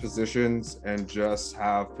rid of positions and just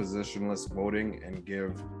have positionless voting and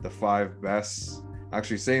give the 5 best.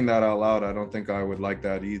 Actually, saying that out loud, I don't think I would like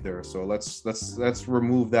that either. So let's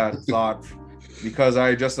remove that thought, because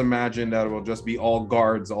I just imagine that it will just be all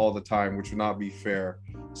guards all the time, which would not be fair.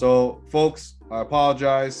 So, folks, I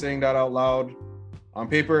apologize saying that out loud. On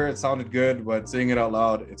paper, it sounded good, but saying it out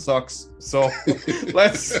loud, it sucks. So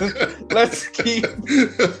let's keep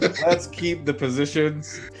the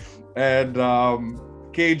positions. And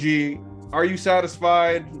KG, are you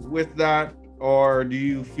satisfied with that, or do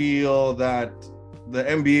you feel that the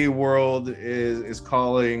NBA world is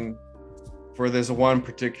calling for this one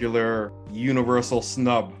particular universal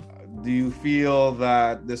snub? Do you feel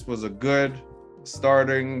that this was a good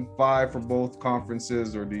starting 5 for both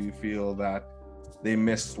conferences, or do you feel that they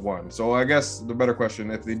missed one? So I guess the better question,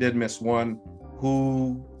 if they did miss one,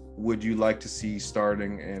 who would you like to see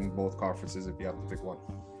starting in both conferences if you have to pick one?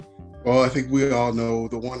 Well, I think we all know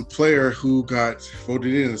the one player who got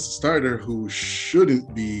voted in as a starter who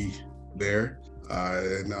shouldn't be there.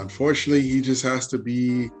 And unfortunately, he just has to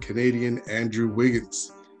be Canadian Andrew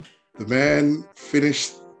Wiggins. The man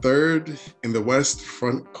finished 3rd in the West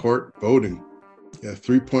front court voting. Yeah,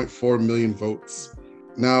 3.4 million votes.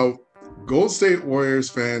 Now, Golden State Warriors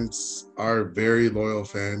fans are very loyal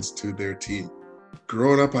fans to their team.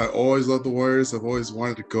 Growing up, I always loved the Warriors. I've always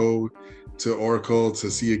wanted to go to Oracle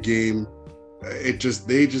to see a game.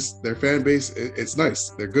 Their fan base, it's nice.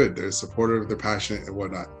 They're good. They're supportive, they're passionate and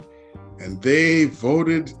whatnot. And they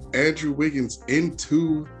voted Andrew Wiggins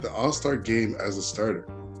into the All-Star game as a starter.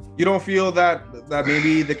 You don't feel that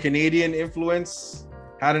maybe the Canadian influence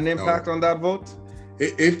had an impact on that vote?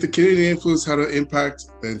 If the Canadian influence had an impact,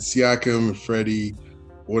 then Siakam and Freddie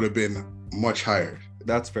would have been much higher.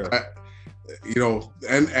 That's fair.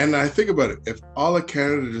 And I think about it. If all of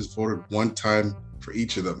Canada just voted one time for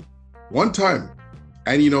each of them, one time,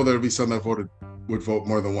 and there'll be some that would vote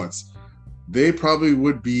more than once, they probably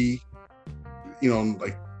would be,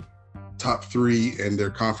 like top 3 in their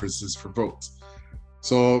conferences for votes.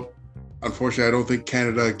 So unfortunately, I don't think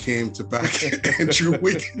Canada came to back Andrew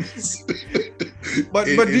Wiggins. But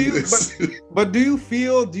do you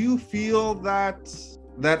feel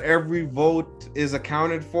that every vote is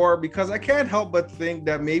accounted for? Because I can't help but think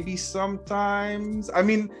that maybe sometimes, I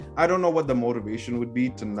mean, I don't know what the motivation would be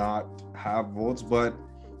to not have votes, but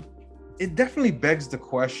it definitely begs the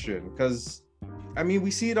question, because I mean,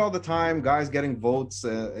 we see it all the time, guys getting votes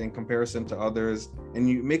in comparison to others,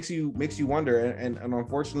 and makes you wonder. And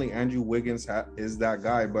unfortunately, Andrew Wiggins is that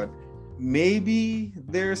guy. But maybe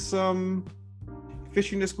there's some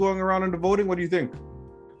fishiness going around in the voting. What do you think?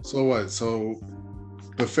 So what? So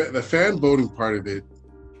the fan voting part of it,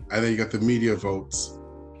 and then you got the media votes.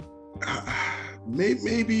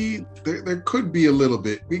 Maybe there could be a little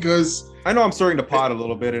bit, because I know I'm stirring the pot a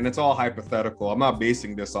little bit, and it's all hypothetical. I'm not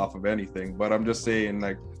basing this off of anything, but I'm just saying,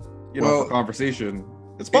 like, for conversation,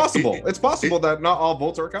 it's possible. It's possible that not all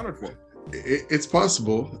votes are accounted for. It's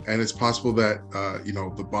possible, and it's possible that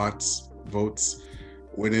the bots votes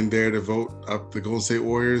went in there to vote up the Golden State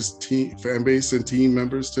Warriors team fan base and team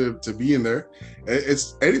members to be in there.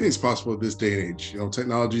 Anything's possible at this day and age.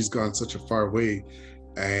 Technology's gone such a far way,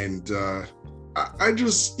 and I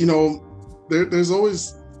just there's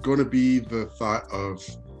always going to be the thought of,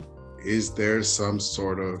 is there some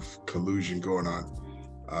sort of collusion going on?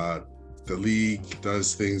 The league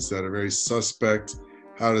does things that are very suspect.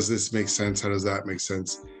 How does this make sense? How does that make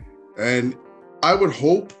sense? And I would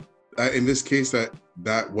hope that in this case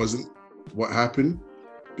that wasn't what happened,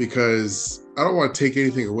 because I don't want to take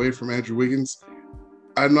anything away from Andrew Wiggins.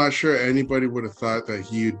 I'm not sure anybody would have thought that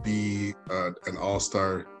he would be an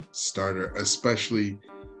all-star starter, especially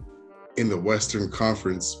in the Western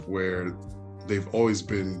Conference, where they've always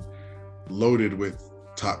been loaded with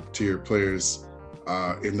top-tier players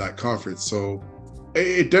in that conference. So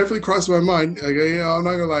it definitely crossed my mind. Like, I'm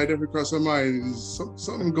not gonna lie, it definitely crossed my mind. There's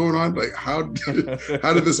something going on. Like, how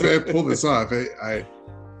did this man pull this off? I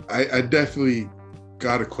definitely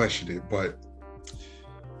gotta question it, but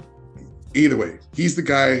either way, he's the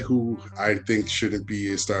guy who I think shouldn't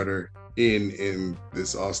be a starter in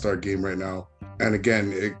this All-Star game right now. And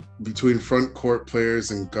again, between front court players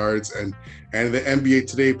and guards and the NBA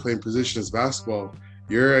today playing positionless basketball,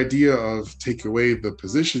 your idea of take away the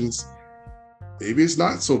positions, maybe it's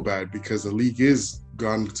not so bad, because the league is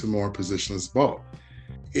gone to more positionless ball.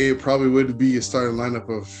 It probably would be a starting lineup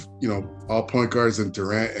of, all point guards and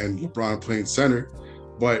Durant and LeBron playing center,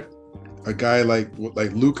 but a guy like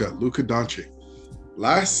Luka Doncic,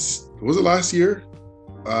 was it last year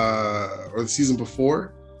or the season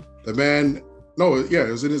before? The man, it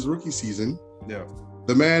was in his rookie season. Yeah.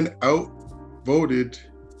 The man outvoted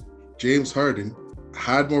James Harden,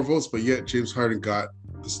 had more votes, but yet James Harden got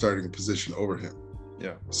the starting position over him.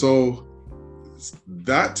 Yeah. So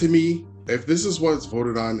that to me, if this is what's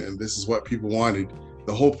voted on and this is what people wanted,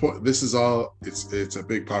 the whole point, this is all, it's a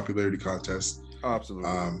big popularity contest.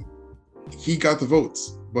 Absolutely. He got the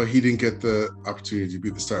votes, but he didn't get the opportunity to be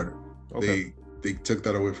the starter. Okay. They took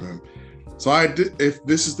that away from him. So if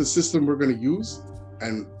this is the system we're going to use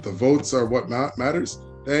and the votes are what matters,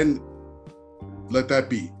 then let that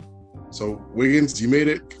be. So Wiggins, you made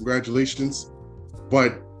it. Congratulations.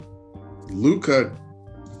 But Luka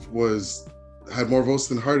had more votes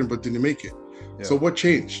than Harden, but didn't make it. Yeah. So what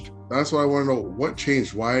changed? That's what I want to know. What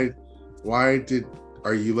changed? Why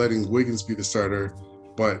are you letting Wiggins be the starter,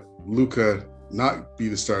 but Luka not be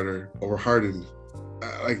the starter over Harden?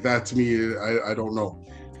 Like that to me, I don't know.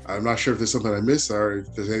 I'm not sure if there's something I missed or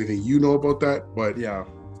if there's anything you know about that, but yeah,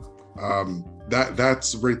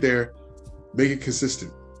 that's right there. Make it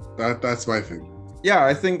consistent. That's my thing. Yeah,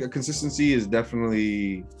 I think consistency is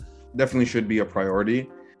definitely should be a priority.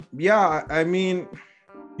 Yeah, I mean,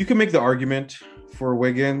 you can make the argument for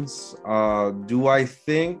Wiggins. Do I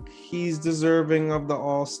think he's deserving of the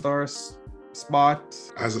All-Star spot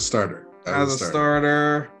as a starter? As a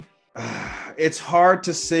starter, it's hard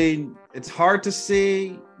to say. It's hard to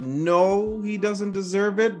say no, he doesn't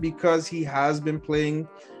deserve it because he has been playing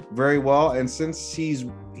very well, and since he's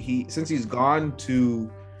gone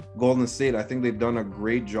to Golden State, I think they've done a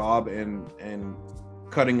great job in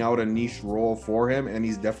cutting out a niche role for him, and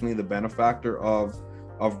he's definitely the benefactor of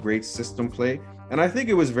great system play. And I think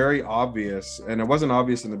it was very obvious, and it wasn't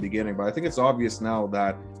obvious in the beginning, but I think it's obvious now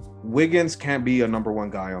that Wiggins can't be a number one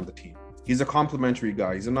guy on the team. He's a complimentary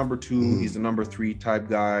guy. He's a number two, he's a number three type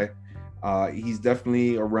guy. He's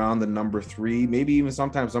definitely around the number three, maybe even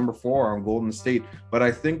sometimes number four on Golden State. But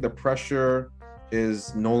I think the pressure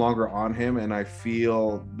is no longer on him, and I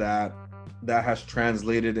feel that has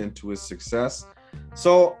translated into his success.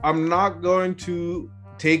 So I'm not going to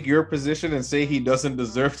take your position and say he doesn't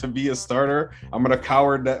deserve to be a starter. I'm going to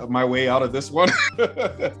coward my way out of this one.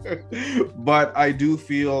 But I do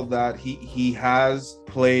feel that he has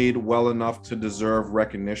played well enough to deserve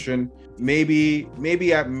recognition. Maybe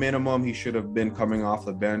at minimum he should have been coming off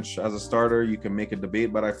the bench as a starter. You can make a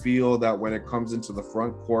debate, but I feel that when it comes into the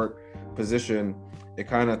front court position, it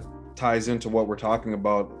kind of ties into what we're talking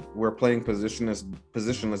about. We're playing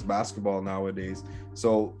positionless basketball nowadays.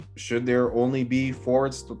 So should there only be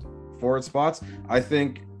forward spots? I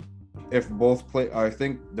think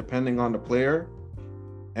depending on the player,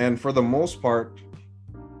 and for the most part,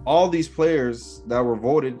 all these players that were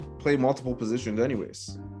voted play multiple positions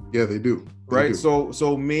anyways. Yeah, they do. Right?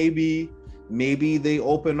 So maybe they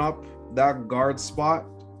open up that guard spot,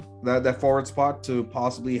 that forward spot, to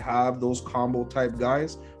possibly have those combo type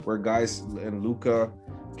guys where guys and Luka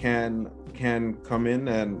can come in,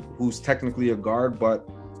 and who's technically a guard but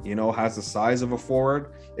has the size of a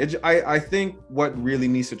forward. I think what really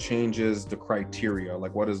needs to change is the criteria,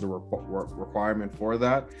 like what is the requirement for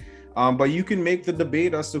that. But you can make the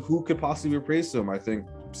debate as to who could possibly replace him. I think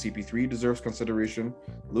CP3 deserves consideration.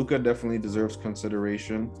 Luka definitely deserves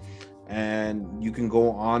consideration, and you can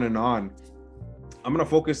go on and on. I'm gonna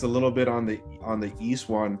focus a little bit on the East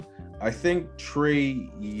one. I think Trae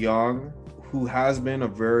Young, who has been a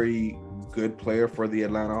very good player for the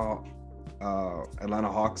Atlanta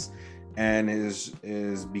Hawks, and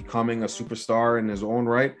is becoming a superstar in his own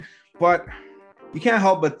right, but you can't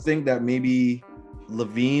help but think that maybe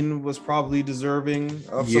Levine was probably deserving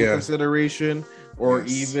of some consideration, or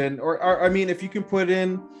I mean, if you can put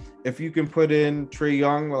in Trae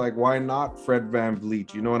Young, like why not Fred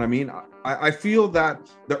VanVleet? You know what I mean? I feel that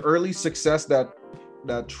the early success that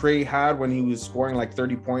Trae had when he was scoring like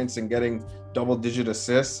 30 points and getting double-digit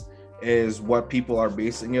assists is what people are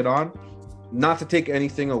basing it on. Not to take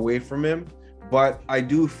anything away from him, but I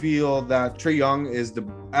do feel that Trae Young is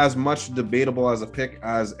as much debatable as a pick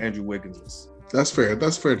as Andrew Wiggins is. That's fair.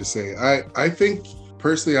 That's fair to say. I think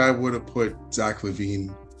personally I would have put Zach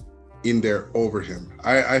LaVine in there over him.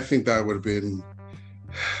 I think that would have been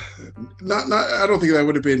not. I don't think that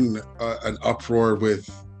would have been an uproar with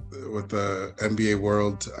the NBA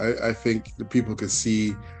world. I think the people could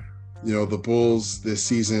see, the Bulls this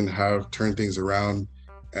season have turned things around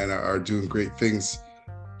and are doing great things.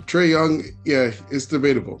 Trae Young, yeah, it's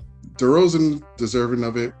debatable. DeRozan deserving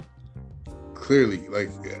of it, clearly. Like,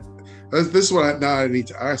 this is what I need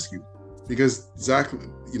to ask you, because Zach,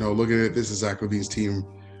 looking at this is Zach LaVine's team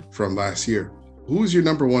from last year. Who's your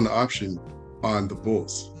number one option on the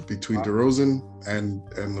Bulls between DeRozan and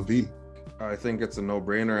LaVine? I think it's a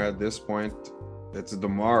no-brainer at this point. It's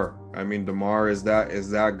DeMar. I mean, DeMar is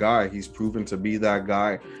that guy. He's proven to be that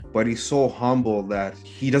guy, but he's so humble that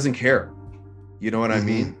he doesn't care. You know what I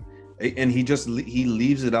mean? And he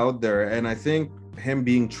leaves it out there. And I think him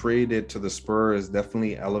being traded to the Spurs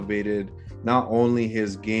definitely elevated not only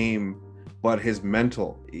his game but his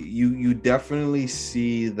mental. You definitely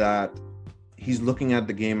see that he's looking at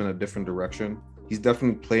the game in a different direction. He's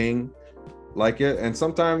definitely playing like it. And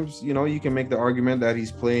sometimes, you can make the argument that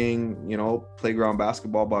he's playing, playground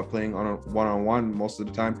basketball by playing on a one-on-one most of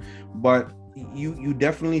the time. But you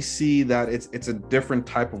definitely see that it's a different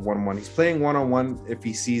type of one-on-one. He's playing one-on-one if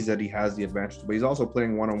he sees that he has the advantage, but he's also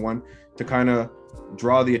playing one-on-one to kind of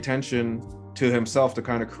draw the attention to himself, to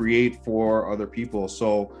kind of create for other people.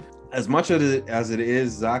 So as much as it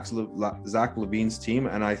is Zach LaVine's team,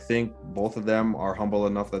 and I think both of them are humble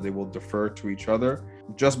enough that they will defer to each other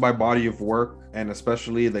just by body of work, and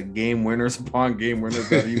especially the game winners upon game winners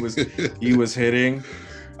that he was hitting.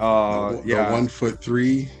 The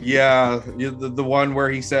 1'3". Yeah, the one where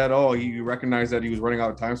he said, he recognized that he was running out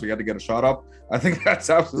of time, so he had to get a shot up. I think that's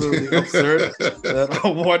absolutely absurd. That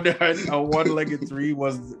a one-legged three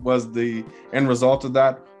was the end result of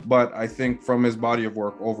that. But I think from his body of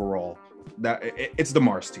work overall, that it's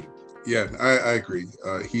DeMar's team. Yeah, I agree.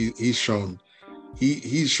 He's shown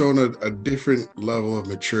a different level of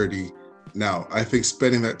maturity now. I think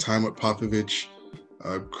spending that time with Popovich,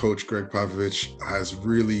 Coach Greg Popovich, has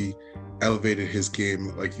really elevated his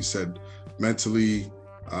game. Like you said, mentally,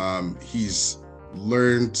 he's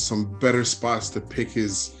learned some better spots to pick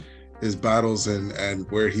his battles and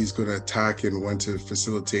where he's going to attack and when to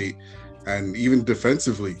facilitate, and even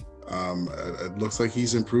defensively, it looks like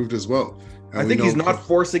he's improved as well. And I think he's not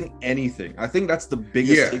forcing anything. I think that's the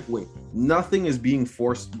biggest takeaway. Nothing is being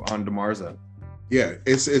forced on DeMar's end. Yeah,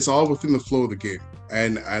 it's all within the flow of the game,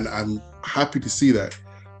 and I'm happy to see that,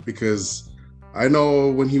 because I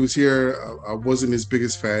know when he was here, I wasn't his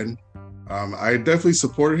biggest fan. I definitely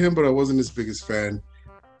supported him, but I wasn't his biggest fan,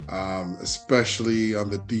 especially on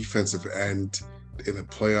the defensive end. In the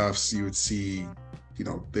playoffs, you would see,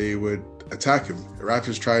 they would attack him. The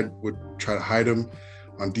Raptors would try to hide him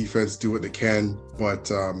on defense, do what they can. But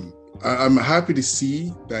I'm happy to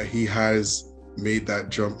see that he has made that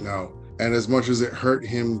jump now. And as much as it hurt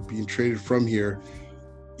him being traded from here,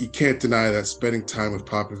 you can't deny that spending time with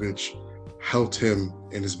Popovich helped him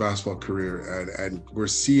in his basketball career. And we're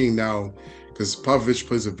seeing now, because Popovich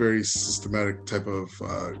plays a very systematic type of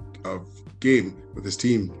game with his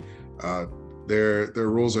team. Their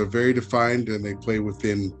roles are very defined, and they play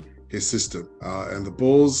within his system. And the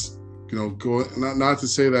Bulls, not to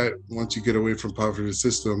say that once you get away from Popovich's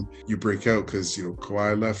system, you break out, because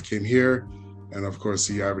Kawhi came here, and of course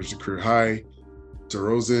he averaged a career high.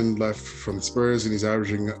 DeRozan left from the Spurs, and he's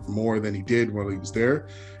averaging more than he did while he was there.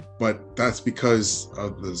 But that's because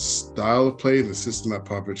of the style of play and the system that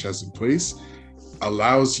Popovich has in place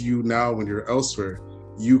allows you now, when you're elsewhere,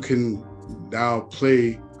 you can now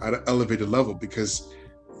play at an elevated level, because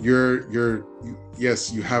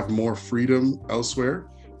yes, you have more freedom elsewhere,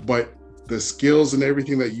 but the skills and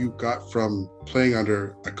everything that you got from playing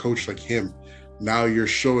under a coach like him, now you're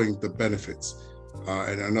showing the benefits,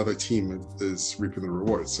 and another team is reaping the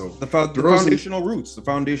rewards. So the foundational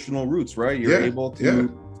roots, right? You're able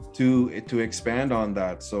to expand on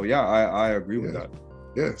that. So I agree with that.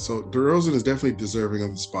 Yeah, so DeRozan is definitely deserving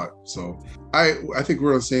of the spot. So I think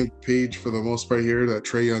we're on the same page for the most part here, that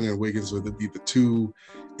Trae Young and Wiggins would be the two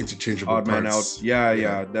interchangeable odd man out.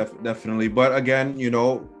 Definitely. But again,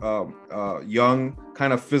 Young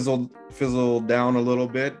kind of fizzled down a little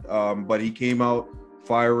bit, but he came out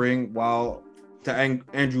firing, while to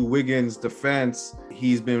Andrew Wiggins' defense,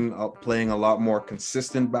 he's been playing a lot more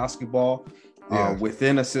consistent basketball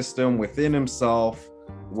within a system, within himself,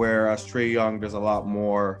 whereas Trae Young, there's a lot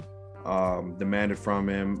more demanded from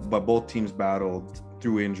him. But both teams battled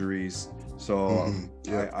through injuries. So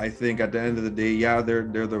I think at the end of the day,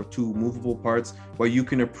 they're the two movable parts, but you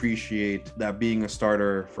can appreciate that being a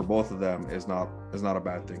starter for both of them is not a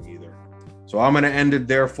bad thing either. So I'm going to end it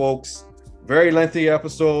there, folks. Very lengthy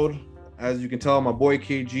episode. As you can tell, my boy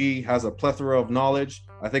KG has a plethora of knowledge.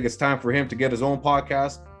 I think it's time for him to get his own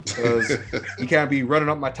podcast, because he can't be running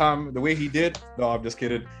up my time the way he did. No, I'm just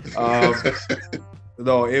kidding.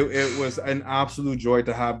 No, it was an absolute joy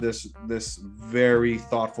to have this very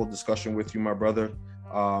thoughtful discussion with you, my brother.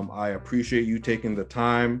 I appreciate you taking the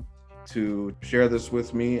time to share this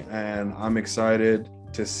with me, and I'm excited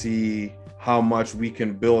to see how much we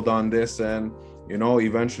can build on this. And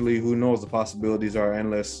eventually, who knows, the possibilities are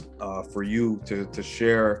endless for you to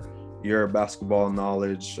share your basketball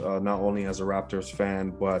knowledge, not only as a Raptors fan,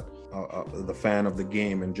 but the fan of the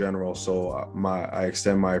game in general. So I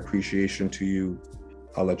extend my appreciation to you.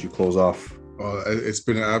 I'll let you close off. It's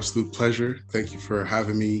been an absolute pleasure. Thank you for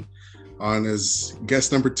having me on as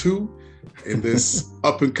guest number 2 in this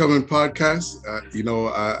up and coming podcast.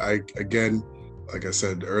 I again, like I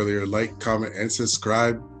said earlier, like, comment, and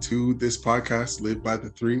subscribe to this podcast, Live by the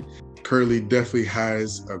Three. Curly definitely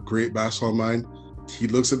has a great basketball mind. He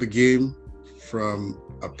looks at the game from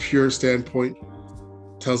a pure standpoint,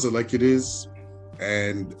 tells it like it is.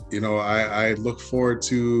 And, I look forward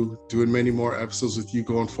to doing many more episodes with you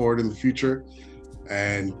going forward in the future.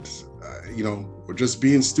 And, we're just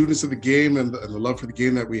being students of the game and the love for the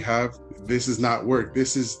game that we have. This is not work.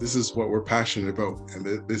 This is what we're passionate about. And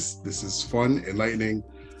this is fun, enlightening.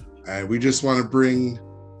 And we just want to bring,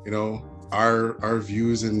 our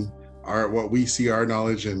views and what we see, our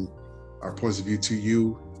knowledge and our points of view to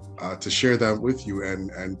you, to share that with you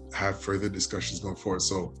and have further discussions going forward.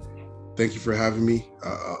 So thank you for having me.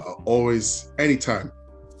 Always, anytime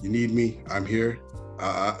you need me, I'm here.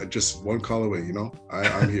 Just one call away,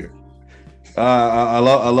 I'm here. I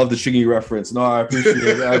love the Chingy reference. No, I appreciate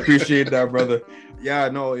it. I appreciate that, brother. Yeah,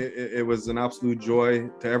 no, it was an absolute joy.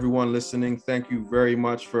 To everyone listening, thank you very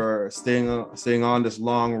much for staying on this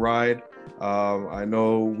long ride. I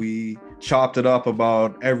know we chopped it up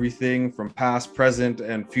about everything from past, present,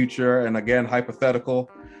 and future, and again,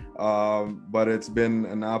 hypothetical. But it's been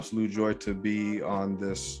an absolute joy to be on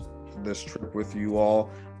this trip with you all.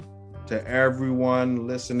 To everyone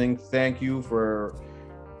listening, thank you for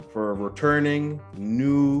returning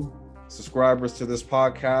new subscribers to this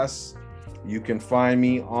podcast. You can find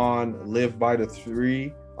me on Live by the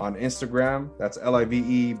Three on Instagram. That's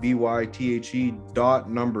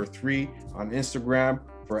LIVEBYTHE.3 on Instagram.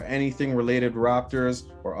 For anything related Raptors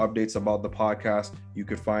or updates about the podcast, you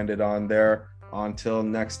could find it on there. Until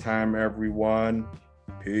next time, everyone,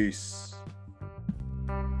 peace.